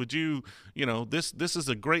partners. Would you, this is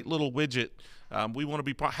a great little widget. We want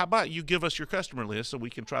to be how about you give us your customer list so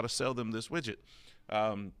we can try to sell them this widget?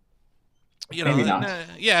 Maybe not.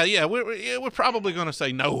 We're probably going to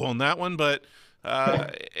say no on that one, but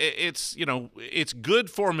it's good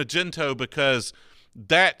for Magento because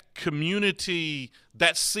that community,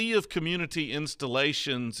 that sea of community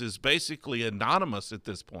installations is basically anonymous at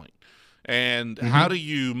this point. And how do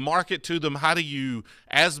you market to them? How do you,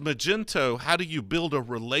 as Magento, how do you build a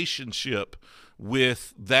relationship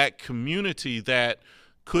with that community that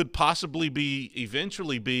could possibly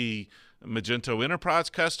eventually be Magento Enterprise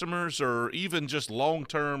customers, or even just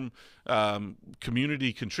long-term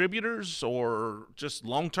community contributors, or just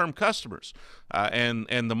long-term customers?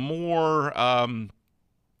 And the more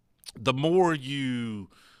you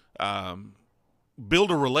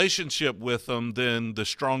build a relationship with them, then the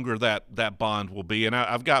stronger that bond will be. And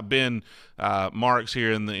I've got Ben Marks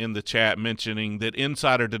here in the chat mentioning that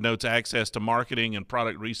Insider denotes access to marketing and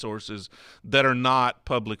product resources that are not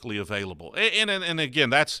publicly available. And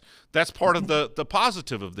again, that's part of the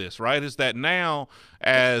positive of this, right? Is that now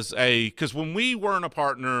because when we weren't a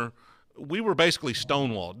partner, we were basically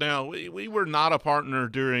stonewalled. Now we were not a partner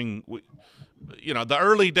during the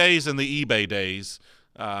early days and the eBay days.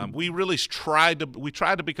 We really tried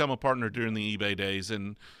to become a partner during the eBay days,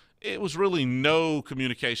 and it was really no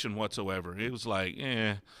communication whatsoever. It was like,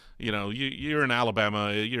 you're in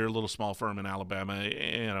Alabama, you're a little small firm in Alabama,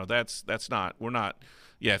 that's not, we're not.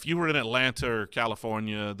 Yeah, if you were in Atlanta or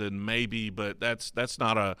California, then maybe, but that's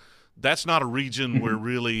not a region we're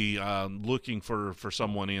really looking for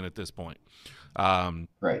someone in at this point.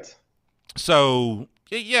 Right. So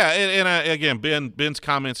yeah, and again, Ben's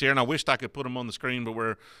comments here, and I wished I could put them on the screen, but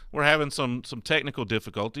we're having some technical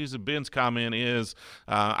difficulties. And Ben's comment is,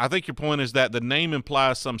 I think your point is that the name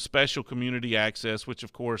implies some special community access, which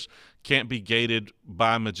of course can't be gated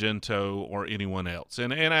by Magento or anyone else.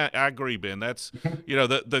 And I agree, Ben. That's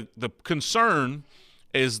the concern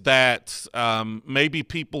is that maybe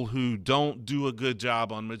people who don't do a good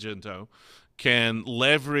job on Magento can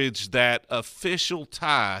leverage that official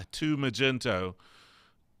tie to Magento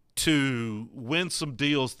to win some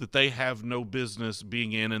deals that they have no business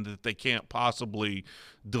being in and that they can't possibly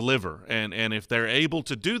deliver. And if they're able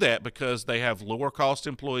to do that because they have lower cost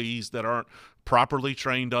employees that aren't properly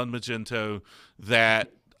trained on Magento,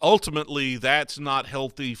 that ultimately that's not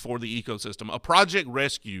healthy for the ecosystem. A project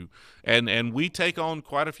rescue, and we take on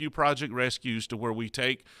quite a few project rescues to where we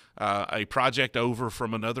take a project over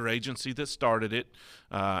from another agency that started it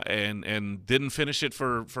and didn't finish it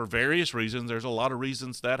for various reasons. There's a lot of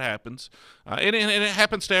reasons that happens, and it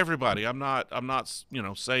happens to everybody. I'm not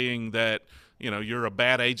saying that you're a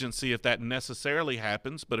bad agency if that necessarily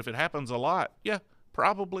happens, but if it happens a lot, yeah,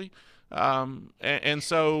 probably. And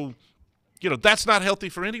so that's not healthy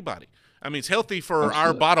for anybody. I mean, it's healthy for Absolutely.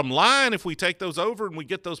 our bottom line if we take those over and we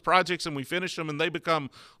get those projects and we finish them and they become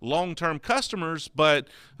long-term customers, but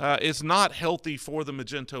it's not healthy for the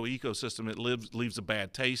Magento ecosystem. It leaves a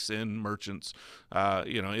bad taste in merchants,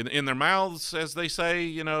 in their mouths, as they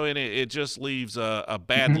say, and it just leaves a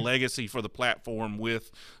bad legacy for the platform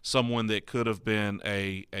with someone that could have been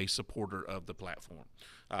a supporter of the platform.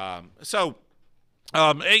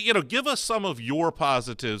 Give us some of your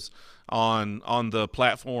positives on the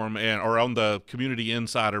platform or on the Community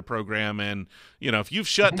Insider program. And, if you've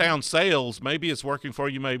shut down sales, maybe it's working for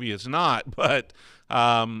you, maybe it's not. But,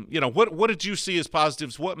 what did you see as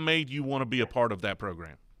positives? What made you want to be a part of that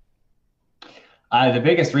program? The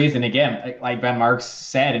biggest reason, again, like Ben Marks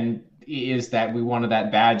said, is that we wanted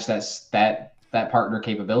that badge, that partner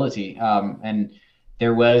capability. And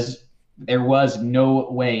there was no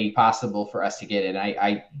way possible for us to get it.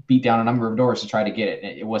 I beat down a number of doors to try to get it.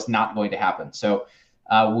 It was not going to happen. So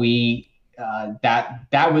the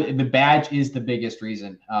badge is the biggest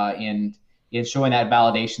reason in showing that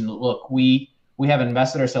validation. Look, we have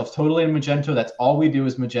invested ourselves totally in Magento. That's all we do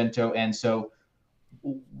is Magento, and so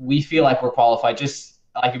we feel like we're qualified. Just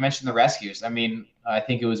like you mentioned, the rescues. I mean, I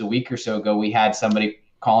think it was a week or so ago we had somebody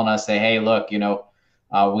calling us, say, "Hey, look,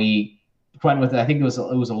 we went with, I think it was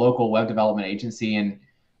a local web development agency, and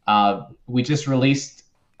we just released,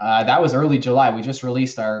 that was early July, we just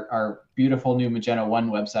released our beautiful new Magento 1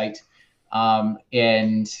 website,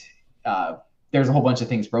 and there's a whole bunch of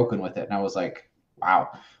things broken with it." And I was like, wow,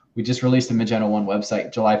 we just released a Magento 1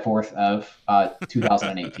 website July 4th of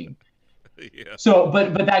 2018. Yeah. So,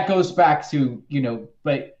 but that goes back to,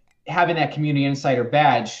 but having that Community Insider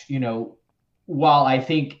badge, while I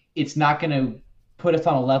think it's not going to put us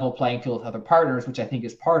on a level playing field with other partners, which I think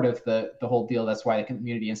is part of the whole deal. That's why the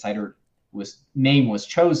Community Insider name was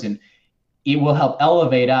chosen. It will help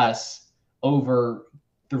elevate us over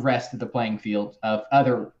the rest of the playing field of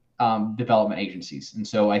other development agencies. And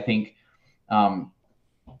so I think in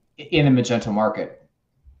the Magento market.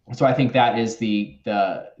 So I think that is the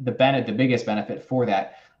biggest benefit for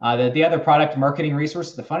that. The other product marketing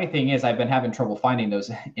resources. The funny thing is, I've been having trouble finding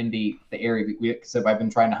those in the area. So I've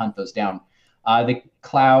been trying to hunt those down. The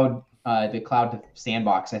cloud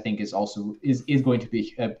sandbox, I think, is going to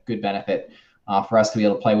be a good benefit for us to be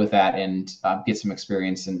able to play with that and get some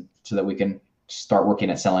experience, and so that we can start working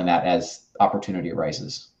at selling that as opportunity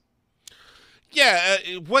arises. Yeah,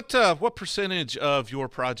 what percentage of your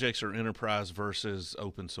projects are enterprise versus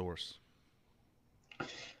open source?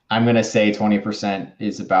 I'm going to say 20%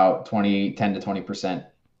 is about 10 to 20%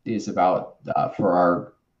 is about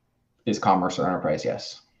is commerce or enterprise.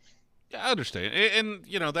 Yes. Yeah, I understand, and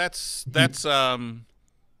that's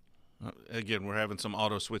again, we're having some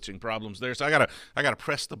auto switching problems there, so I gotta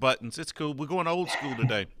press the buttons. It's cool. We're going old school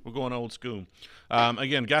today. We're going old school.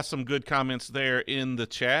 Again, got some good comments there in the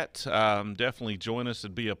chat. Definitely join us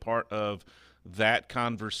and be a part of that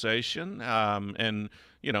conversation. And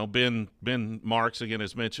Ben Marks again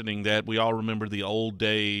is mentioning that we all remember the old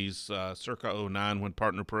days, circa 09, when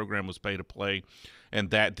partner program was pay to play. And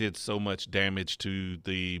that did so much damage to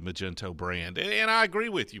the Magento brand. And I agree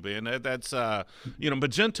with you, Ben. That's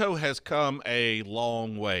Magento has come a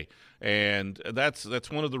long way. And that's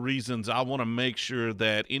one of the reasons I want to make sure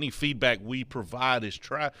that any feedback we provide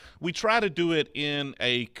we try to do it in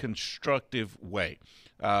a constructive way.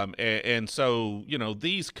 And so,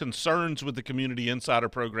 these concerns with the Community Insider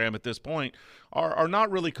program at this point are not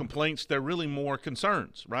really complaints. They're really more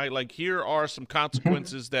concerns, right? Like, here are some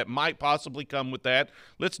consequences that might possibly come with that.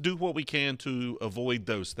 Let's do what we can to avoid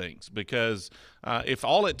those things, because if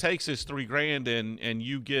all it takes is $3,000 and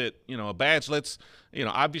you get, a badge,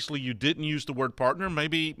 obviously you didn't use the word partner.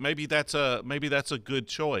 Maybe that's a good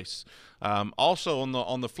choice. Also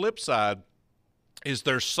on the flip side, is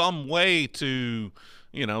there some way to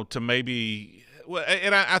maybe well,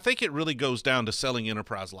 and I think it really goes down to selling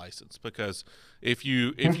enterprise license, because if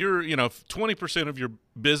you're, if 20% of your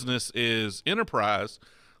business is enterprise,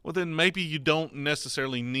 well, then maybe you don't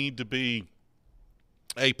necessarily need to be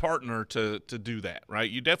a partner to do that, right?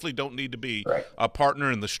 You definitely don't need to be Right. a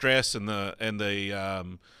partner in the stress and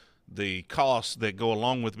the costs that go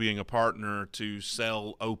along with being a partner to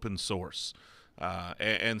sell open source.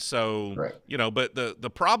 And so, Right. but the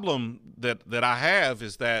problem that I have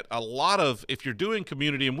is that a lot of, if you're doing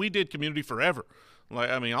community, and we did community forever, like,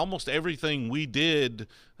 I mean, almost everything we did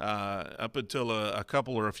up until a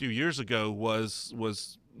couple or a few years ago was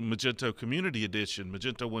Magento Community Edition,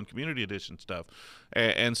 Magento 1 Community Edition stuff.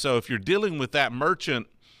 And so if you're dealing with that merchant,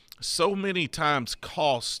 so many times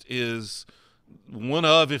cost is one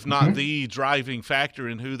of, if not the driving factor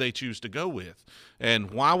in who they choose to go with.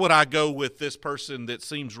 And why would I go with this person that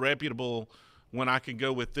seems reputable when I can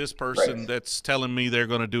go with this person that's telling me they're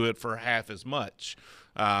going to do it for half as much?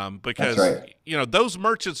 Because those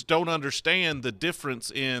merchants don't understand the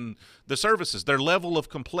difference in the services. Their level of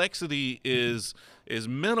complexity is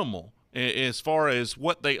minimal as far as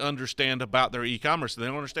what they understand about their e-commerce. They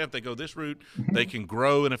don't understand if they go this route, they can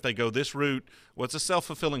grow, and if they go this route, it's a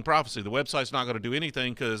self-fulfilling prophecy. The website's not going to do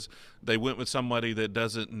anything because they went with somebody that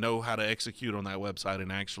doesn't know how to execute on that website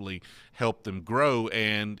and actually help them grow.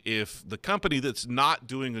 And if the company that's not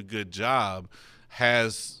doing a good job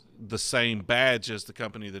has the same badge as the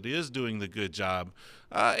company that is doing the good job,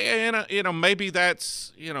 maybe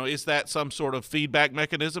that's, is that some sort of feedback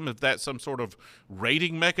mechanism? If that's some sort of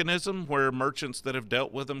rating mechanism where merchants that have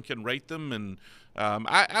dealt with them can rate them? And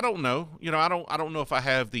I don't know. I don't know if I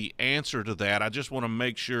have the answer to that. I just want to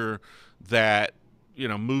make sure that,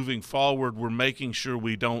 moving forward, we're making sure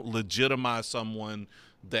we don't legitimize someone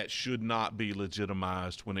that should not be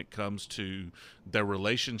legitimized when it comes to their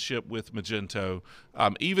relationship with Magento,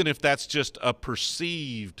 even if that's just a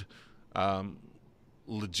perceived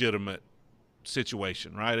legitimate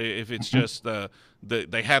situation, right? If it's just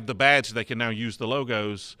they have the badge, they can now use the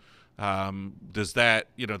logos. Does that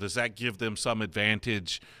give them some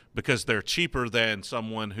advantage because they're cheaper than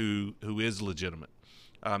someone who is legitimate?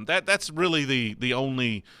 That's really the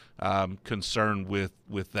only concern with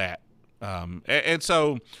that. And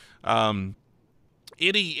so, and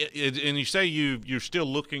you say you're still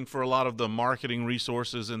looking for a lot of the marketing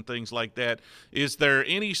resources and things like that. Is there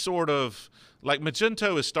any sort of, like,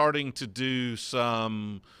 Magento is starting to do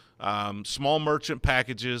some small merchant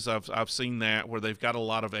packages? I've seen that, where they've got a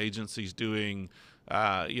lot of agencies doing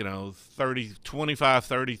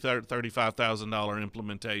 $25,000, $35,000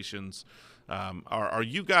 implementations. Are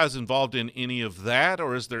you guys involved in any of that,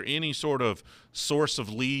 or is there any sort of source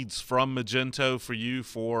of leads from Magento for you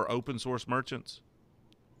for open source merchants?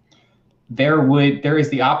 There is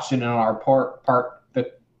the option on our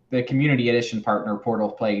the community edition partner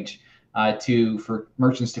portal page for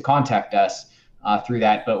merchants to contact us through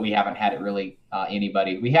that, but we haven't had it really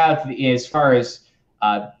anybody. We have, as far as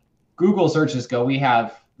Google searches go, we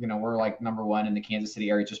have, we're like #1 in the Kansas City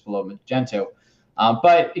area, just below Magento.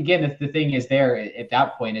 But again, the thing is, there at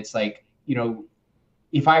that point, it's like,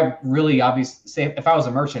 if I really if I was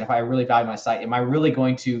a merchant, if I really value my site, am I really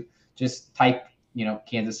going to just type,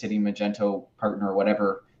 Kansas City Magento partner or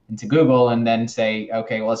whatever into Google and then say,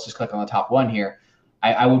 okay, well, let's just click on the top one here?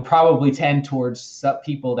 I would probably tend towards some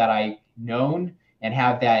people that I've known and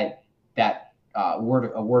have that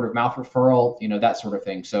word of mouth referral, that sort of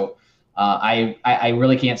thing. So I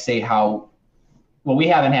really can't say how. Well, we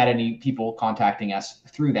haven't had any people contacting us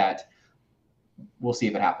through that. We'll see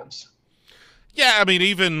if it happens. Yeah, I mean,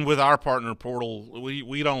 even with our partner portal,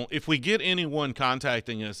 we don't, if we get anyone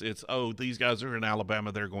contacting us, it's, these guys are in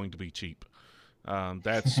Alabama, they're going to be cheap.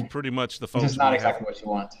 That's pretty much the folks. It's not exactly what you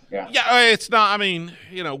want. Yeah. Yeah, it's not. I mean,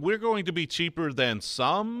 we're going to be cheaper than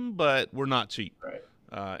some, but we're not cheap. Right.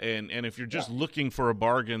 And if you're just looking for a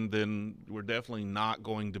bargain, then we're definitely not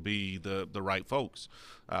going to be the right folks.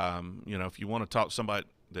 If you want to talk to somebody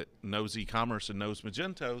that knows e-commerce and knows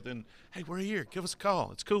Magento, then hey, we're here. Give us a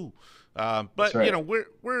call. It's cool. But right.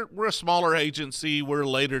 We're a smaller agency. We're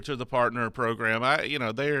later to the partner program. I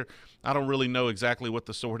don't really know exactly what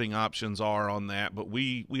the sorting options are on that, but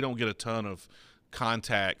we don't get a ton of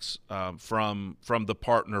contacts from the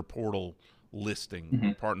partner portal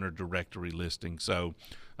listing, partner directory listing. So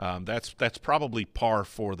that's probably par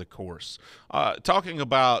for the course. Talking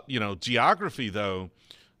about geography, though,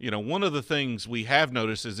 one of the things we have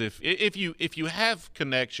noticed is if you have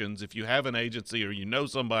connections, if you have an agency or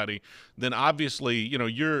somebody, then obviously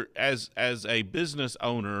you're as a business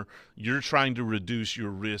owner, you're trying to reduce your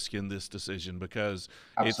risk in this decision, because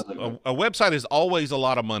it's Absolutely. a website is always a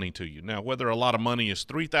lot of money to you. Now, whether a lot of money is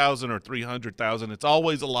 3,000 or 300,000, it's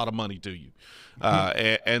always a lot of money to you,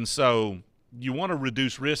 and so you want to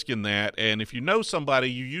reduce risk in that. And if you know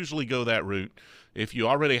somebody, you usually go that route. If you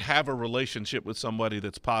already have a relationship with somebody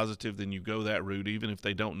that's positive, then you go that route, even if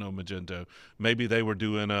they don't know Magento. Maybe they were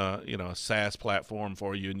doing a SaaS platform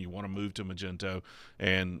for you, and you want to move to Magento,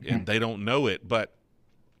 and they don't know it. But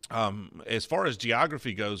as far as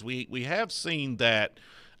geography goes, we have seen that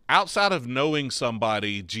outside of knowing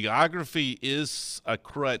somebody, geography is a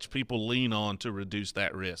crutch people lean on to reduce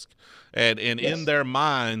that risk. And Yes. in their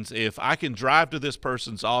minds, if I can drive to this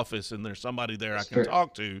person's office and there's somebody there I can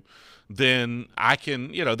talk to, then I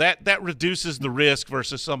can, that reduces the risk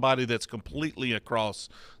versus somebody that's completely across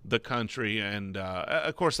the country. And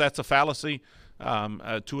of course, that's a fallacy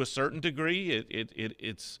to a certain degree.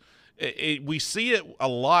 We see it a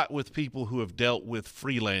lot with people who have dealt with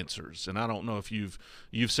freelancers, and I don't know if you've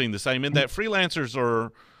seen the same. In that freelancers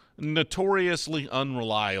are notoriously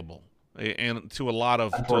unreliable, and to a lot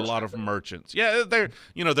of merchants. Yeah,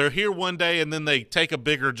 they're here one day and then they take a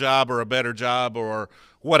bigger job or a better job or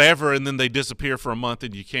whatever, and then they disappear for a month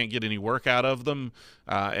and you can't get any work out of them.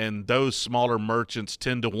 And those smaller merchants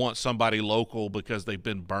tend to want somebody local because they've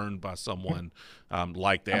been burned by someone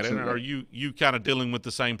like that. Absolutely. And are you kind of dealing with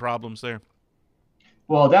the same problems there?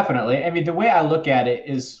 Well, definitely. I mean, the way I look at it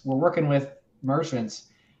is we're working with merchants.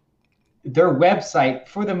 Their website,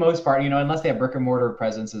 for the most part, unless they have brick and mortar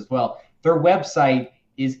presence as well, their website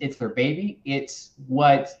it's their baby. It's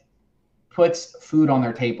what puts food on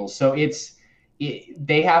their table. So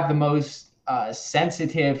they have the most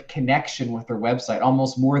sensitive connection with their website,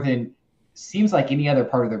 almost more than seems like any other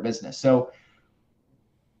part of their business. So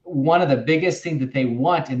one of the biggest things that they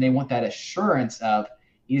want, and they want that assurance of,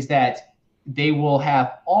 is that they will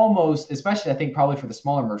have almost, especially I think probably for the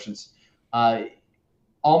smaller merchants,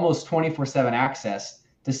 almost 24/7 access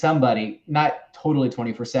to somebody, not totally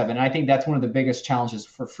 24/7. And I think that's one of the biggest challenges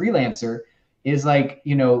for freelancer is like,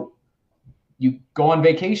 you go on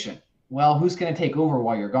vacation. Well, who's going to take over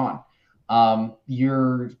while you're gone?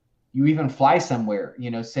 You even fly somewhere,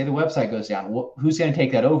 say the website goes down. Who's going to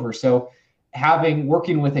take that over? So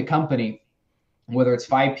working with a company, whether it's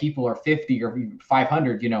 5 people or 50 or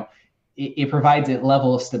 500, it provides a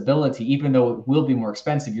level of stability. Even though it will be more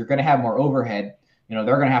expensive, you're going to have more overhead. They're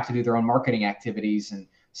going to have to do their own marketing activities and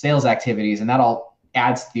sales activities, and that all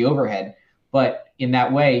adds to the overhead. But in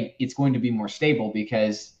that way, it's going to be more stable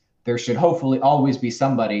because there should hopefully always be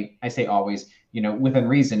somebody, I say always, within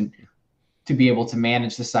reason, to be able to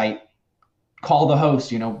manage the site, call the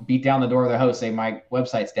host, beat down the door of the host, say my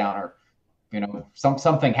website's down, or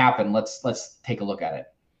something happened. Let's take a look at it.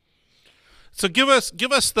 So give us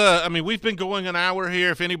we've been going an hour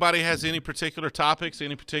here. If anybody has any particular topics,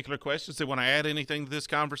 any particular questions, they want to add anything to this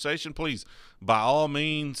conversation, please, by all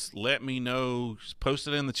means, let me know. Just post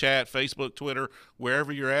it in the chat, Facebook, Twitter,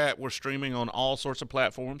 wherever you're at. We're streaming on all sorts of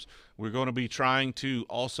platforms. We're going to be trying to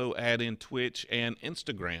also add in Twitch and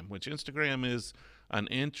Instagram, which Instagram is an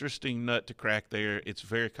interesting nut to crack there. It's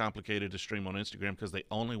very complicated to stream on Instagram because they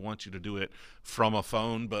only want you to do it from a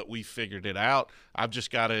phone, but we figured it out. I've just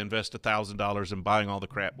got to invest $1,000 in buying all the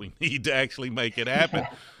crap we need to actually make it happen.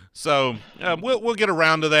 So we'll get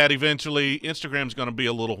around to that eventually. Instagram's going to be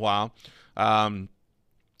a little while.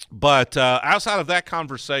 But outside of that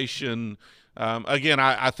conversation, again,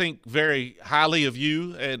 I think very highly of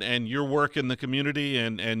you and your work in the community,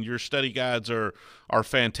 and your study guides are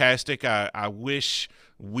fantastic. I wish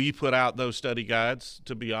we put out those study guides,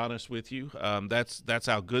 to be honest with you. That's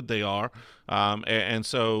how good they are. And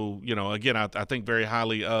so, again, I think very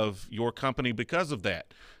highly of your company because of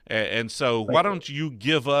that. And so why don't you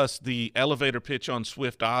give us the elevator pitch on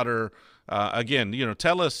Swift Otter? Again,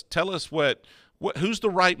 tell us who's the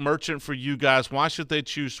right merchant for you guys? Why should they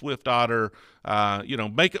choose Swift Otter?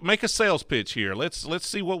 Make a sales pitch here. Let's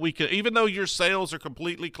see what we can. Even though your sales are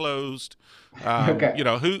completely closed,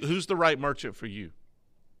 who's the right merchant for you?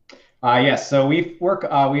 Yes. So we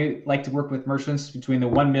like to work with merchants between the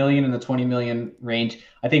 1 million and the 20 million range.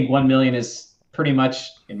 I think 1 million is pretty much,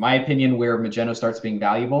 in my opinion, where Magento starts being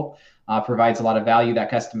valuable. Provides a lot of value, that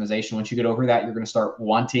customization. Once you get over that, you're going to start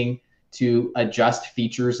wanting to adjust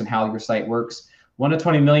features and how your site works. 1 to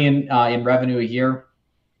 20 million in revenue a year.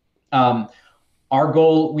 Our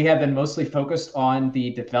goal, we have been mostly focused on the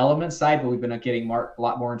development side, but we've been getting a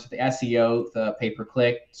lot more into the SEO, the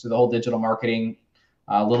pay-per-click, so the whole digital marketing,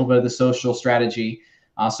 a little bit of the social strategy.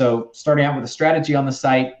 So starting out with a strategy on the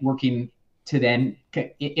site, working to then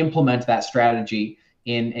implement that strategy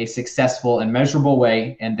in a successful and measurable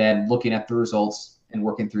way, and then looking at the results and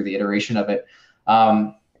working through the iteration of it.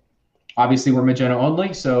 Obviously, we're Magento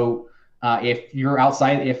only, so if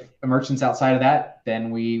a merchant's outside of that,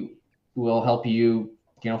 then we will help you,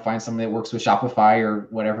 find somebody that works with Shopify or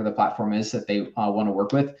whatever the platform is that they want to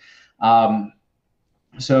work with.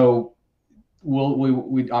 So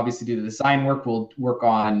we obviously do the design work. We'll work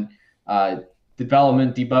on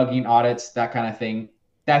development, debugging, audits, that kind of thing.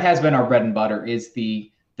 That has been our bread and butter, is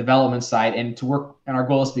the development side, and our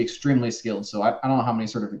goal is to be extremely skilled. So I don't know how many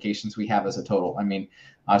certifications we have as a total. I mean,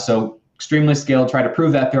 so extremely skilled, try to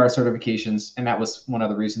prove that through our certifications. And that was one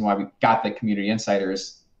of the reasons why we got the Community Insider,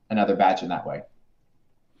 is another badge in that way.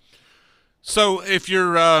 So if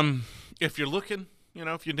you're looking,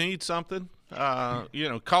 if you need something,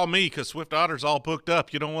 call me, because Swift Otter's all booked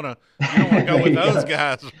up. You don't want to go with those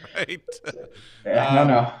guys, right? Yeah,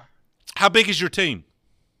 no. How big is your team?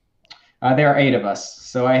 There are 8 of us.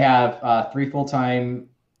 So I have 3 full-time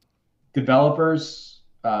developers,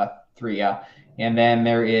 3, yeah. And then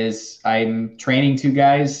I'm training 2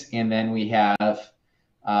 guys, and then we have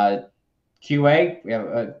QA, we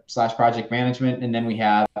have / project management, and then we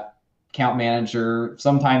have account manager.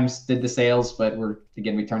 Sometimes did the sales, but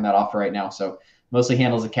we turned that off right now. So mostly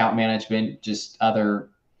handles account management, just other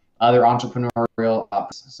entrepreneurial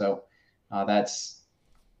ops. So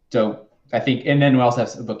so I think, and then we also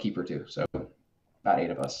have a bookkeeper too. So about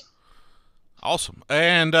 8 of us. Awesome.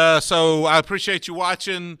 And so I appreciate you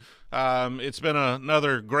watching. It's been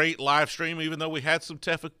another great live stream, even though we had some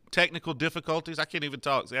technical difficulties. I can't even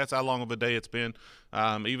talk. That's how long of a day it's been.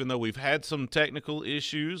 Even though we've had some technical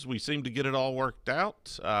issues, we seem to get it all worked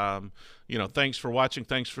out. Thanks for watching.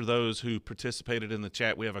 Thanks for those who participated in the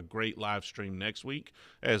chat. We have a great live stream next week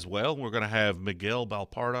as well. We're going to have Miguel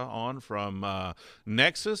Balparda on from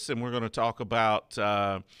Nexus, and we're going to talk about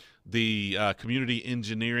the community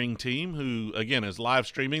engineering team, who again is live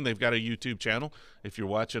streaming. They've got a YouTube channel. If you're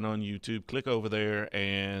watching on YouTube, click over there,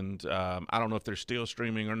 and I don't know if they're still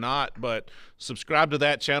streaming or not, but subscribe to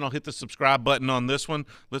that channel. Hit the subscribe button on this one.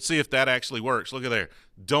 Let's see if that actually works. Look at there.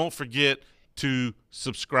 Don't forget to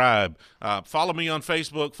subscribe. Follow me on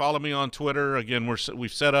Facebook. Follow me on Twitter. Again,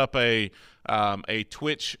 we've set up a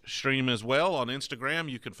Twitch stream as well on Instagram.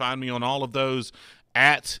 You can find me on all of those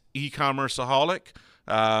at eCommerceaholic.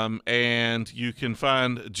 And you can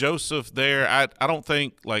find Joseph there. I don't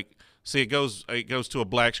think, see, it goes to a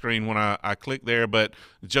black screen when I click there, but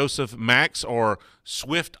Joseph Max or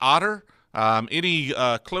Swift Otter. Any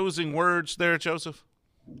closing words there, Joseph?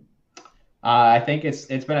 I think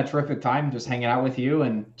it's been a terrific time just hanging out with you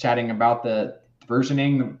and chatting about the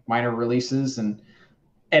versioning, the minor releases, and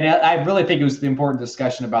I really think it was the important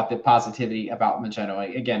discussion about the positivity about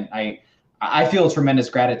Magento. Again, I feel tremendous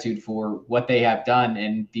gratitude for what they have done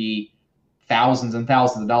and the thousands and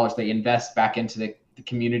thousands of dollars they invest back into the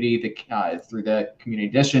community, through the community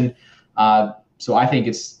edition. So I think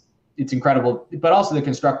it's incredible, but also the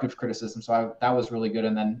constructive criticism. So that was really good.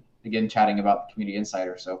 And then again, chatting about the Community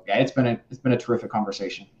Insider. So yeah, it's been a terrific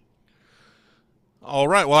conversation. All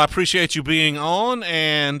right. Well, I appreciate you being on.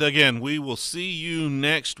 And again, we will see you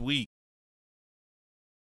next week.